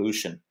all the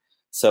pollution.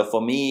 So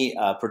for me,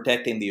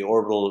 protecting the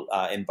orbital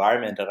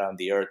environment around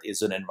the Earth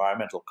is an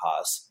environmental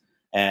cause.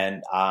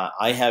 And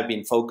I have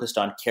been focused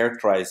on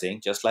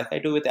characterizing, just like I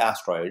do with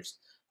asteroids,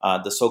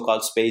 the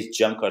so-called space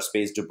junk or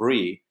space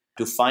debris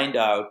to find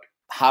out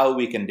how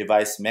we can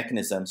devise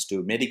mechanisms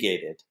to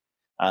mitigate it,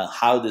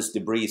 how this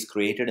debris is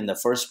created in the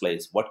first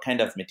place, what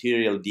kind of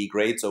material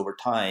degrades over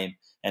time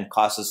and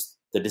causes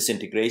the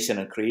disintegration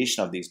and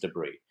creation of these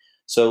debris.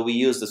 So we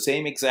use the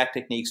same exact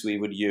techniques we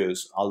would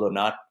use, although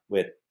not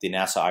with the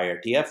NASA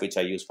IRTF, which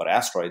I use for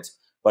asteroids,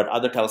 but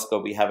other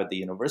telescope we have at the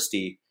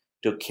university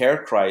to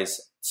characterize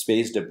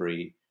space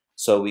debris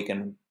so we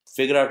can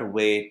figure out a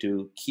way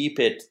to keep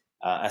it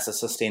as a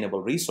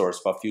sustainable resource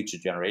for future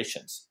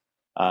generations.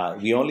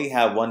 We only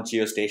have one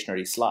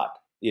geostationary slot.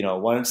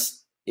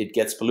 Once it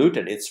gets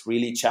polluted, it's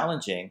really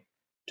challenging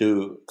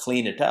to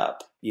clean it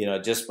up,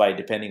 just by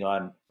depending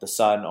on the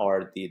sun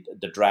or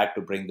the drag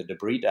to bring the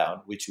debris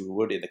down, which we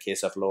would in the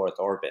case of low Earth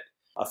orbit.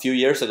 A few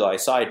years ago, I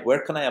saw it,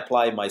 where can I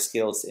apply my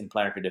skills in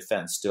planetary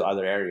defense to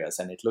other areas?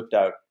 And it looked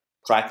out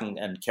tracking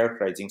and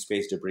characterizing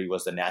space debris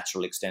was the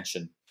natural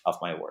extension of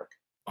my work.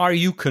 Are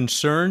you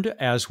concerned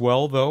as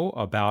well, though,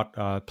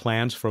 about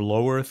plans for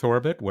low Earth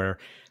orbit, where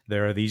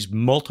there are these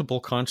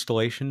multiple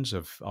constellations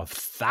of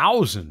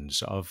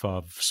thousands of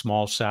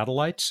small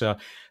satellites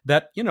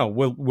that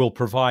will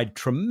provide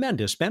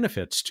tremendous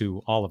benefits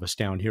to all of us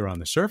down here on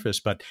the surface,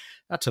 but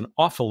that's an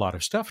awful lot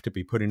of stuff to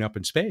be putting up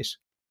in space?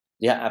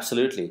 Yeah,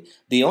 absolutely.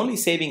 The only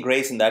saving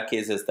grace in that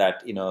case is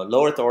that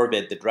low Earth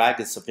orbit, the drag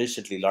is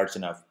sufficiently large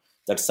enough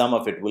that some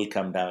of it will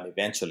come down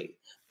eventually.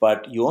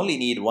 But you only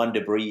need one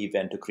debris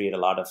event to create a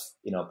lot of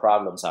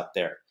problems up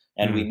there.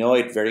 And we know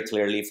it very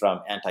clearly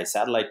from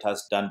anti-satellite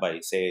tests done by,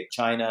 say,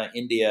 China,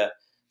 India.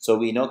 So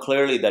we know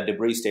clearly that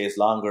debris stays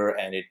longer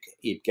and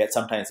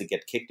sometimes it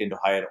gets kicked into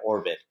higher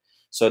orbit.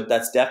 So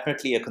that's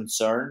definitely a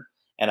concern.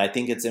 And I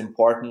think it's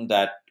important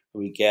that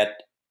we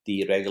get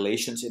the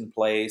regulations in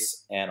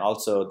place and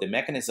also the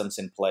mechanisms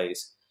in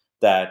place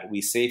that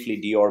we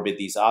safely deorbit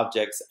these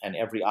objects, and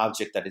every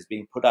object that is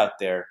being put out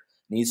there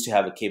needs to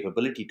have a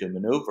capability to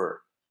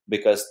maneuver.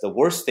 Because the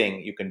worst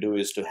thing you can do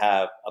is to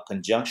have a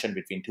conjunction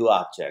between two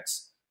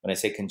objects. When I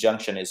say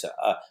conjunction, is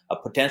a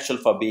potential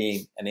for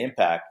being an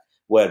impact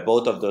where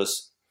both of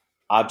those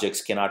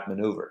objects cannot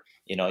maneuver.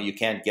 You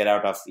can't get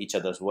out of each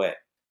other's way.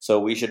 So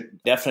we should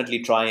definitely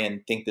try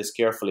and think this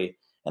carefully.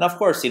 And of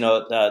course,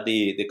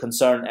 the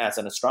concern as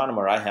an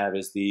astronomer I have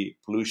is the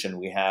pollution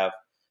we have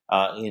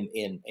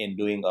in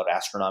doing our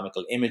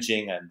astronomical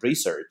imaging and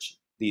research,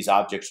 these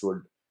objects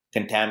would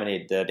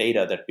contaminate the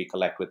data that we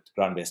collect with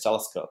ground-based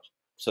telescopes.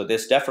 So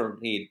there's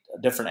definitely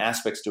different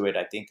aspects to it.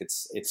 I think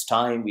it's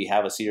time we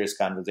have a serious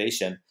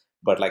conversation.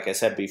 But like I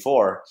said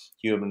before,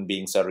 human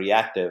beings are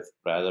reactive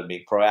rather than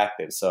being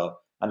proactive. So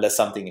unless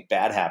something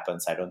bad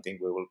happens, I don't think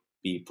we will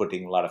be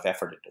putting a lot of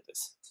effort into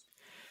this.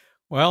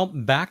 Well,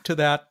 back to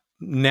that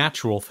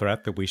natural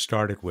threat that we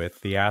started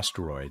with, the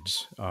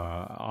asteroids.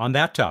 On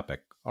that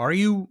topic, are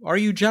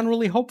you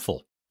generally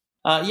hopeful?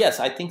 Yes,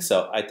 I think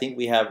so. I think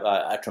we have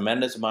a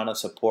tremendous amount of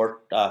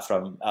support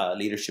from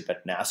leadership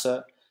at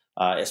NASA,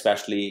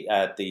 especially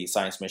at the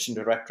Science Mission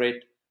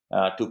Directorate,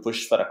 to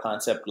push for a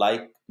concept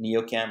like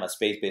NeoCam, a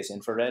space-based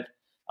infrared.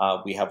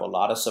 We have a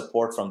lot of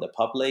support from the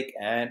public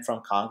and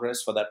from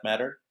Congress, for that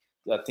matter.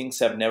 Things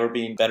have never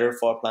been better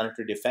for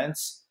planetary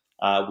defense.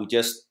 We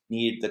just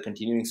need the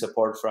continuing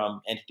support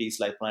from entities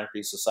like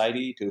Planetary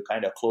Society to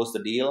kind of close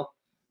the deal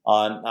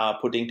on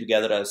putting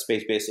together a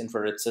space-based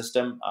infrared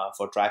system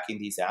for tracking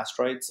these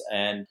asteroids.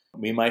 And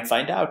we might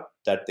find out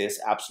that there's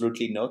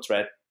absolutely no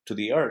threat to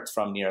the Earth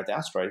from near-Earth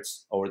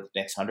asteroids over the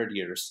next 100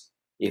 years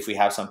if we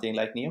have something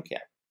like NeoCam.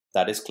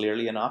 That is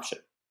clearly an option.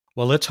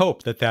 Well, let's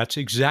hope that that's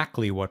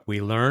exactly what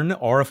we learn,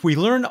 or if we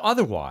learn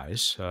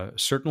otherwise,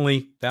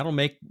 certainly that'll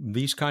make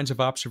these kinds of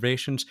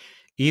observations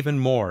even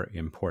more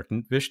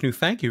important. Vishnu,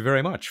 thank you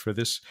very much for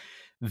this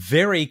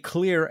very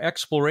clear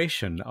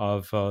exploration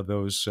of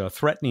those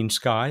threatening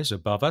skies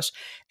above us,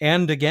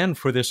 and again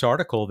for this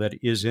article that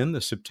is in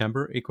the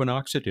September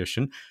Equinox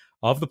edition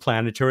of the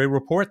Planetary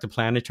Report, the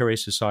Planetary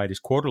Society's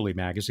quarterly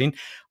magazine.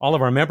 All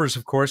of our members,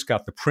 of course,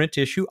 got the print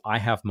issue. I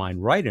have mine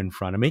right in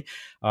front of me,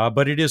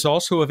 but it is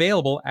also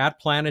available at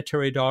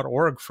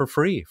planetary.org for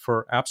free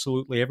for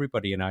absolutely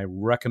everybody, and I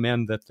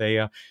recommend that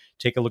they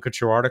take a look at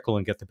your article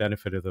and get the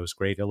benefit of those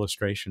great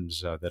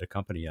illustrations that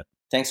accompany it.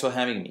 Thanks for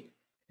having me.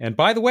 And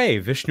by the way,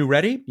 Vishnu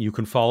Reddy, you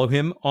can follow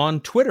him on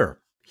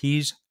Twitter.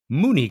 He's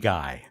Moony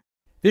Guy.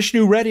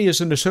 Vishnu Reddy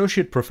is an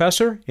associate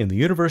professor in the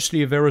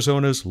University of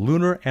Arizona's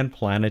Lunar and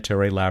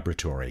Planetary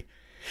Laboratory.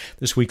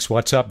 This week's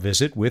What's Up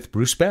visit with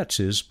Bruce Betts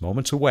is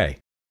moments away.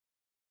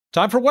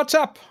 Time for What's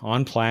Up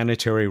on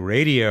Planetary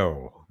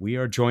Radio. We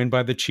are joined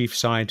by the chief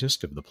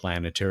scientist of the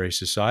Planetary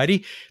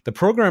Society, the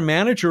program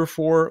manager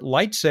for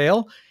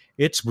LightSail.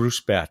 It's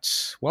Bruce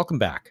Betts. Welcome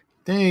back.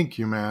 Thank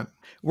you, Matt.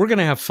 We're going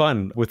to have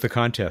fun with the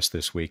contest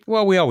this week.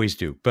 Well, we always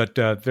do, but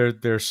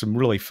there's some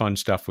really fun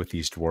stuff with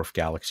these dwarf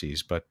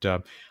galaxies. But I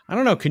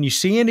don't know, can you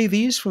see any of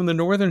these from the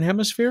Northern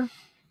Hemisphere?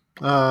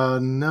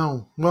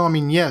 No. Well, I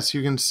mean, yes,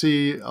 you can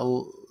see a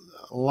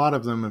lot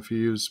of them if you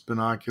use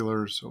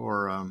binoculars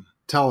or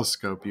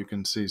telescope. You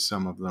can see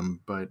some of them,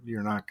 but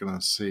you're not going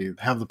to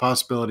have the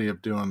possibility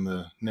of doing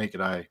the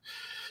naked eye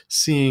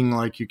seeing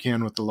like you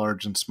can with the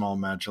large and small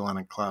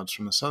Magellanic Clouds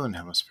from the Southern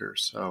Hemisphere.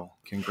 So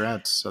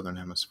congrats, Southern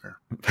Hemisphere.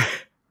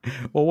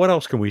 Well, what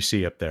else can we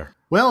see up there?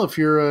 Well, if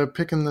you're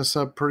picking this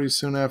up pretty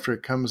soon after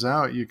it comes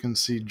out, you can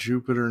see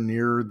Jupiter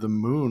near the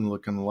moon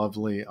looking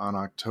lovely on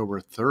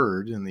October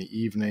 3rd in the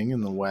evening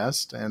in the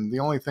west. And the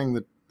only thing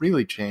that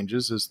really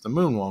changes is the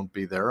moon won't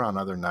be there on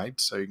other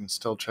nights, so you can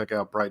still check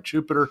out bright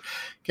Jupiter,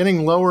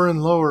 getting lower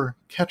and lower,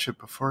 catch it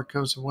before it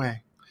goes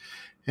away.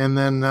 And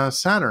then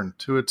Saturn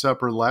to its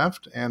upper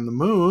left, and the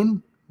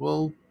moon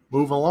will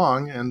move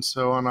along. And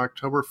so on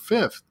October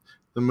 5th,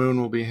 the moon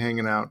will be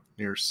hanging out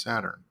near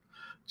Saturn.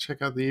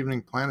 Check out the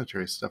evening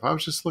planetary stuff. I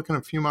was just looking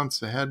a few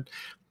months ahead.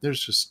 There's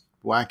just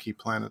wacky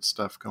planet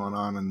stuff going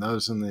on, and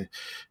those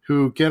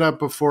who get up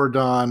before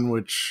dawn,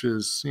 which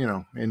is,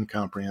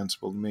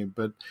 incomprehensible to me,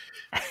 but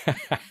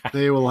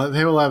they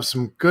will have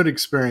some good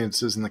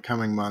experiences in the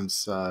coming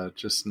months,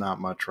 just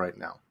not much right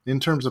now. In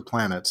terms of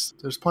planets,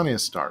 there's plenty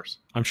of stars.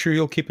 I'm sure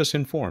you'll keep us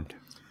informed.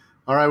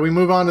 All right, we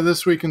move on to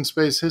This Week in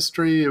Space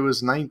History. It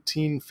was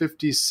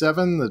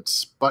 1957 that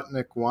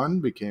Sputnik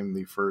 1 became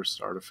the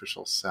first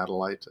artificial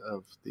satellite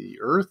of the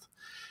Earth.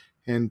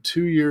 And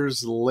 2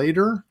 years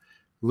later,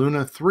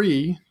 Luna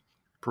 3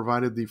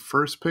 provided the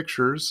first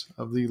pictures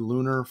of the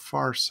lunar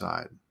far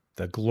side.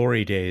 The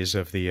glory days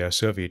of the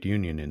Soviet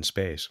Union in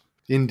space.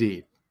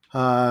 Indeed.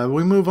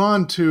 We move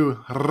on to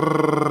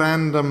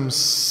random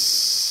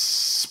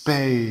space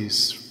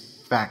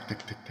fact.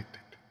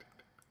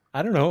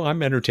 I don't know.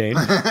 I'm entertained.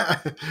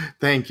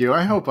 Thank you.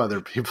 I hope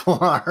other people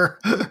are.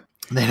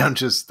 They don't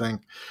just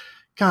think,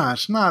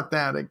 gosh, not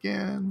that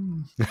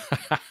again.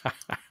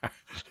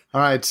 All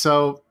right.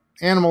 So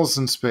animals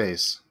in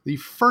space. The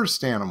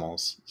first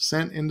animals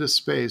sent into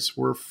space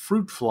were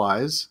fruit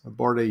flies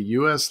aboard a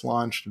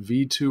U.S.-launched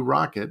V-2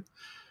 rocket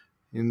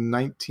in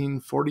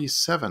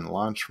 1947,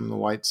 launched from the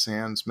White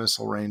Sands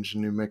Missile Range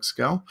in New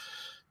Mexico.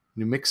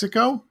 New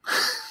Mexico?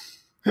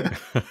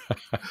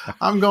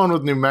 I'm going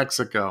with New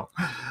Mexico.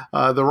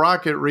 The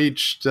rocket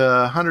reached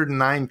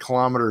 109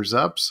 kilometers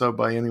up, so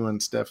by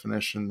anyone's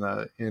definition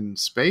in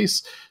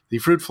space, the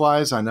fruit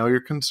flies, I know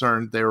you're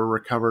concerned, they were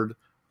recovered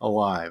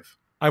alive.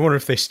 I wonder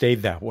if they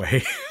stayed that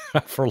way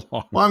for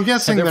long. Well, I'm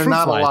guessing they're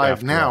not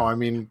alive now. I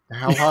mean,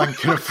 how long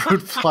can a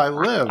fruit fly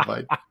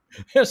live?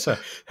 There's a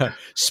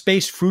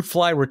space fruit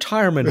fly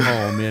retirement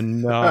home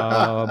in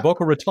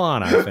Boca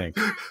Raton, I think.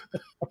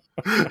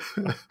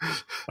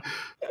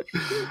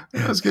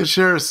 I was going to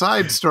share a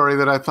side story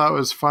that I thought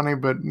was funny,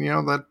 but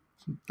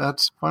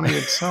that's funny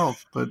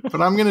itself. But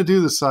I'm going to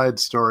do the side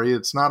story.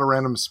 It's not a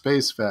random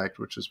space fact,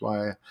 which is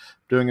why I'm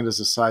doing it as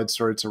a side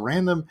story. It's a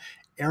random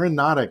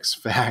aeronautics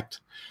fact.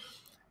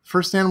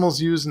 First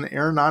animals used in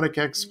aeronautic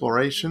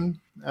exploration,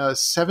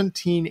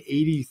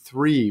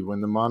 1783,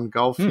 when the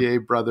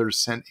Montgolfier brothers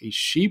sent a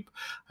sheep,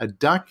 a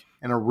duck,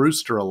 and a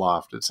rooster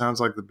aloft. It sounds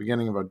like the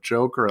beginning of a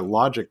joke or a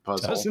logic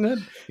puzzle. Doesn't it?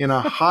 In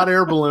a hot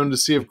air balloon to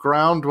see if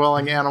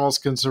ground-dwelling animals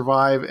can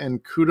survive.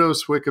 And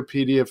kudos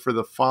Wikipedia for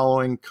the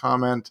following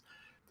comment.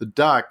 The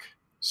duck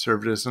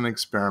served as an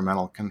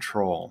experimental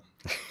control.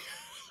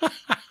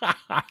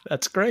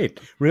 That's great.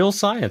 Real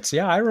science.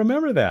 Yeah, I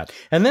remember that.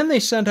 And then they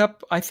sent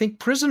up, I think,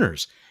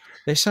 prisoners.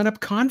 They sent up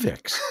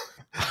convicts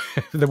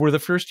that were the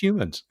first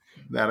humans.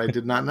 That I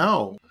did not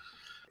know.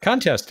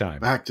 Contest time.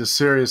 Back to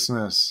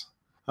seriousness.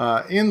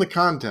 In the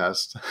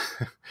contest,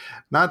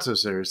 not so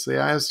seriously,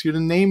 I asked you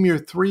to name your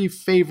 3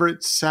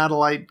 favorite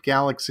satellite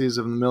galaxies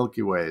of the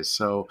Milky Way.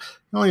 So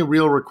the only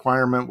real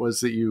requirement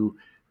was that you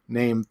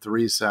name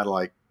 3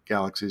 satellite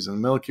galaxies in the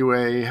Milky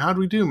Way. How'd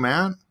we do,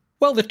 Matt?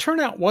 Well, the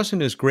turnout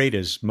wasn't as great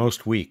as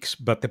most weeks,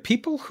 but the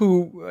people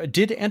who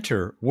did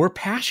enter were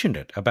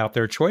passionate about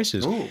their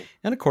choices. Ooh.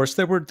 And of course,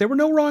 there were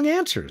no wrong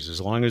answers as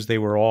long as they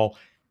were all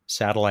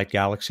satellite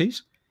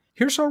galaxies.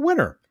 Here's our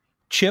winner,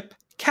 Chip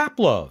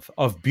Kaplov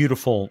of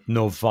beautiful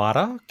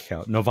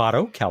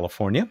Novato,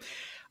 California.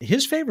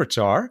 His favorites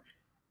are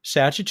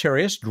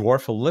Sagittarius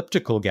Dwarf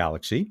Elliptical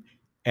Galaxy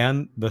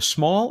and the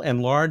Small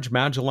and Large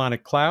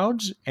Magellanic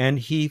Clouds, and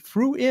he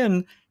threw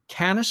in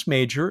Canis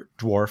Major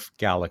Dwarf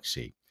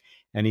Galaxy.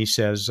 And he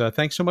says,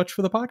 thanks so much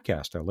for the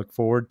podcast. I look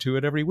forward to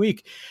it every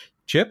week.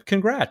 Chip,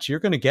 congrats. You're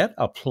going to get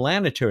a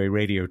Planetary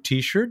Radio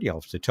t-shirt.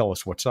 You'll have to tell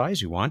us what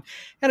size you want,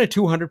 and a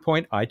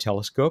 200-point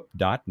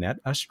itelescope.net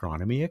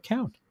astronomy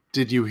account.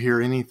 Did you hear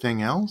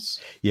anything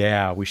else?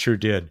 Yeah, we sure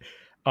did.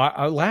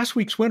 Last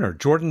week's winner,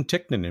 Jordan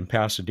Ticknan in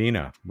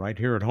Pasadena, right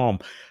here at home.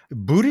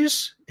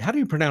 Buddhis, how do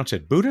you pronounce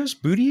it?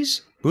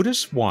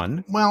 Buddhis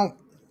won. Well,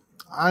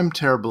 I'm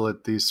terrible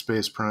at these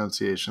space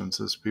pronunciations,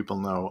 as people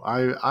know.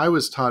 I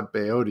was taught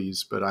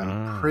Boötes, but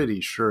I'm pretty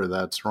sure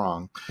that's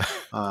wrong.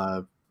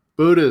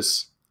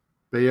 Buddhis,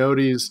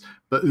 Boötes,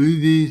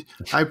 Boötes.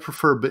 I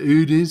prefer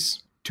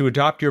Boötes. To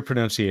adopt your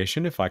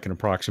pronunciation, if I can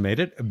approximate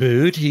it,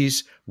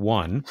 Boötes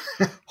won,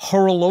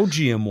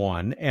 Horologium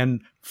won,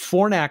 and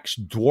Fornax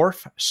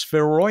Dwarf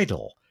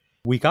Spheroidal.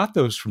 We got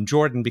those from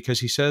Jordan because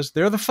he says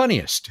they're the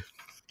funniest.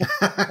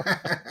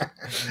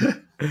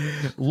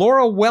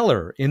 Laura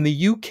Weller in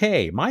the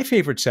UK. My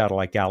favorite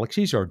satellite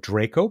galaxies are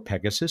Draco,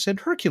 Pegasus, and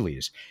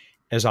Hercules,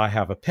 as I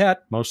have a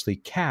pet, mostly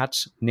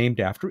cats, named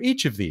after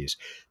each of these.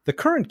 The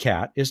current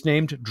cat is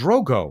named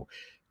Drogo,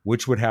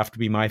 which would have to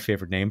be my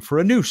favorite name for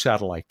a new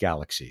satellite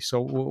galaxy.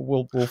 So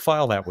we'll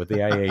file that with the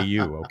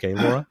IAU, okay,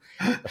 Laura?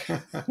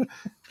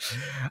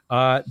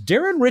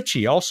 Darren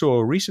Ritchie, also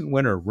a recent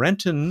winner,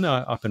 Renton,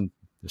 up in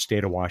the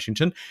state of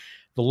Washington,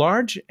 the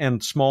Large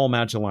and Small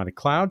Magellanic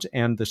Clouds,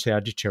 and the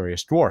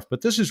Sagittarius Dwarf.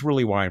 But this is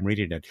really why I'm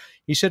reading it.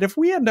 He said, if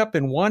we end up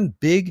in one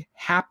big,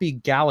 happy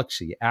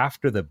galaxy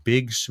after the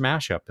big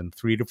smash-up in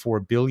 3 to 4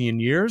 billion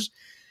years,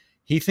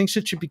 he thinks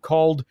it should be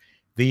called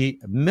the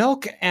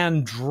Milk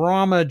and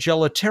Drama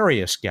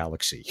Gelatarius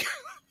Galaxy.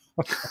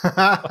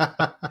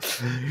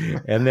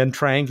 And then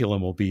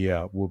Triangulum will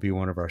be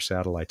one of our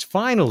satellites.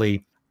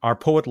 Finally, our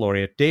poet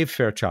laureate, Dave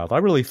Fairchild. I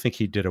really think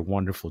he did a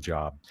wonderful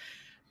job.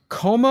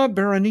 Coma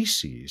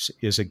Berenices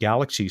is a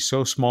galaxy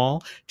so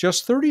small,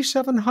 just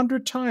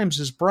 3,700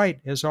 times as bright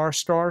as our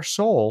star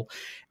Sol.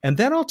 And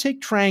then I'll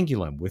take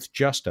Triangulum with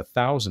just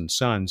 1,000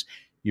 suns.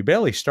 You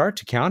barely start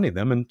to counting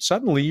them, and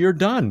suddenly you're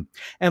done.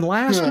 And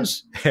last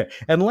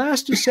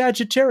is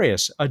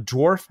Sagittarius, a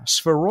dwarf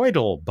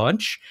spheroidal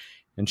bunch.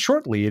 And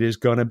shortly it is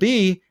going to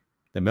be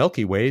the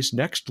Milky Way's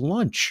next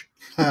lunch.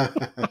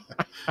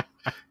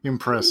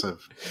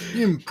 Impressive.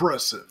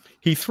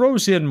 He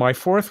throws in, my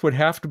fourth would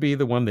have to be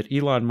the one that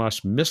Elon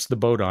Musk missed the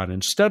boat on.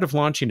 Instead of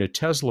launching a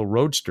Tesla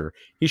Roadster,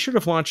 he should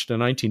have launched a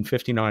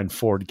 1959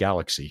 Ford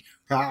Galaxy.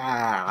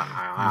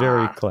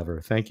 Very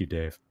clever. Thank you,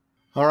 Dave.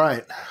 All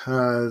right.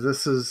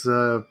 This is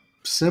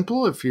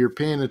simple if you're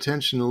paying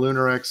attention to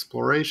lunar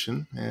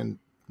exploration, and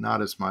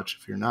not as much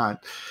if you're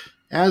not.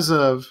 As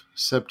of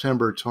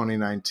September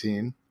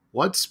 2019,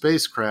 what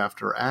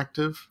spacecraft are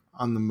active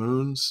on the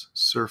moon's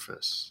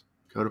surface?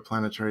 Go to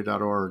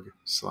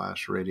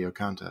planetary.org/radio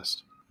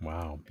contest.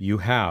 Wow. You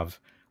have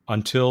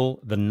until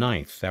the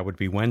 9th, that would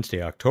be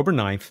Wednesday, October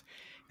 9th,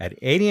 at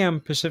 8 a.m.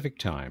 Pacific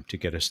time to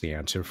get us the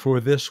answer for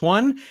this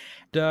one.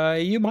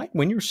 You might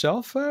win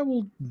yourself.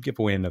 We'll give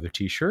away another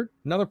t-shirt,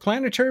 another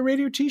Planetary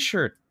Radio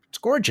t-shirt. It's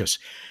gorgeous.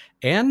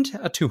 And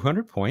a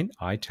 200-point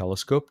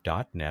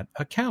itelescope.net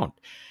account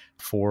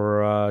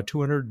for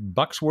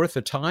 $200 worth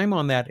of time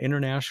on that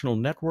international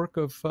network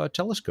of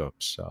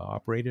telescopes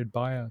operated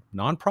by a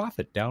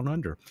nonprofit down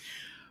under.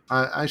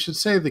 I should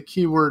say the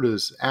key word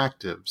is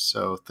active,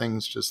 so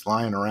things just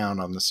lying around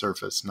on the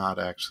surface, not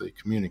actually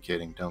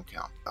communicating, don't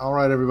count. All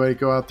right, everybody,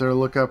 go out there,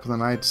 look up in the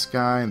night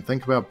sky, and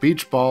think about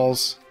beach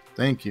balls.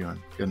 Thank you, and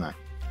good night.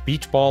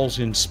 Beach balls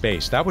in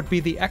space. That would be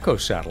the Echo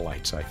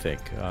satellites, I think.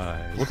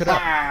 Look it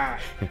up.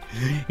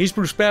 He's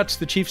Bruce Betts,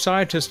 the chief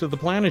scientist of the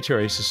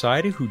Planetary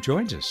Society, who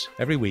joins us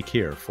every week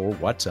here for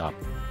What's Up.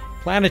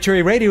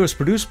 Planetary Radio is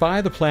produced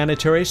by the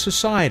Planetary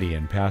Society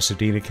in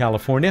Pasadena,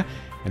 California,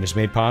 and is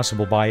made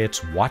possible by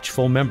its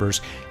watchful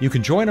members. You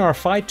can join our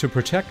fight to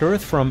protect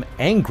Earth from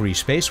angry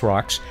space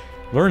rocks.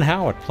 Learn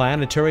how at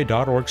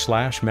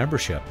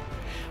planetary.org/membership.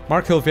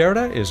 Mark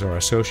Hilverda is our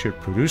associate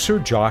producer.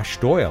 Josh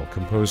Doyle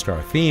composed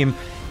our theme,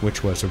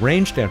 which was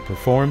arranged and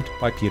performed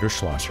by Peter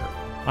Schlosser.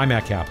 I'm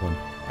Matt Kaplan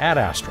at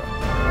Astra.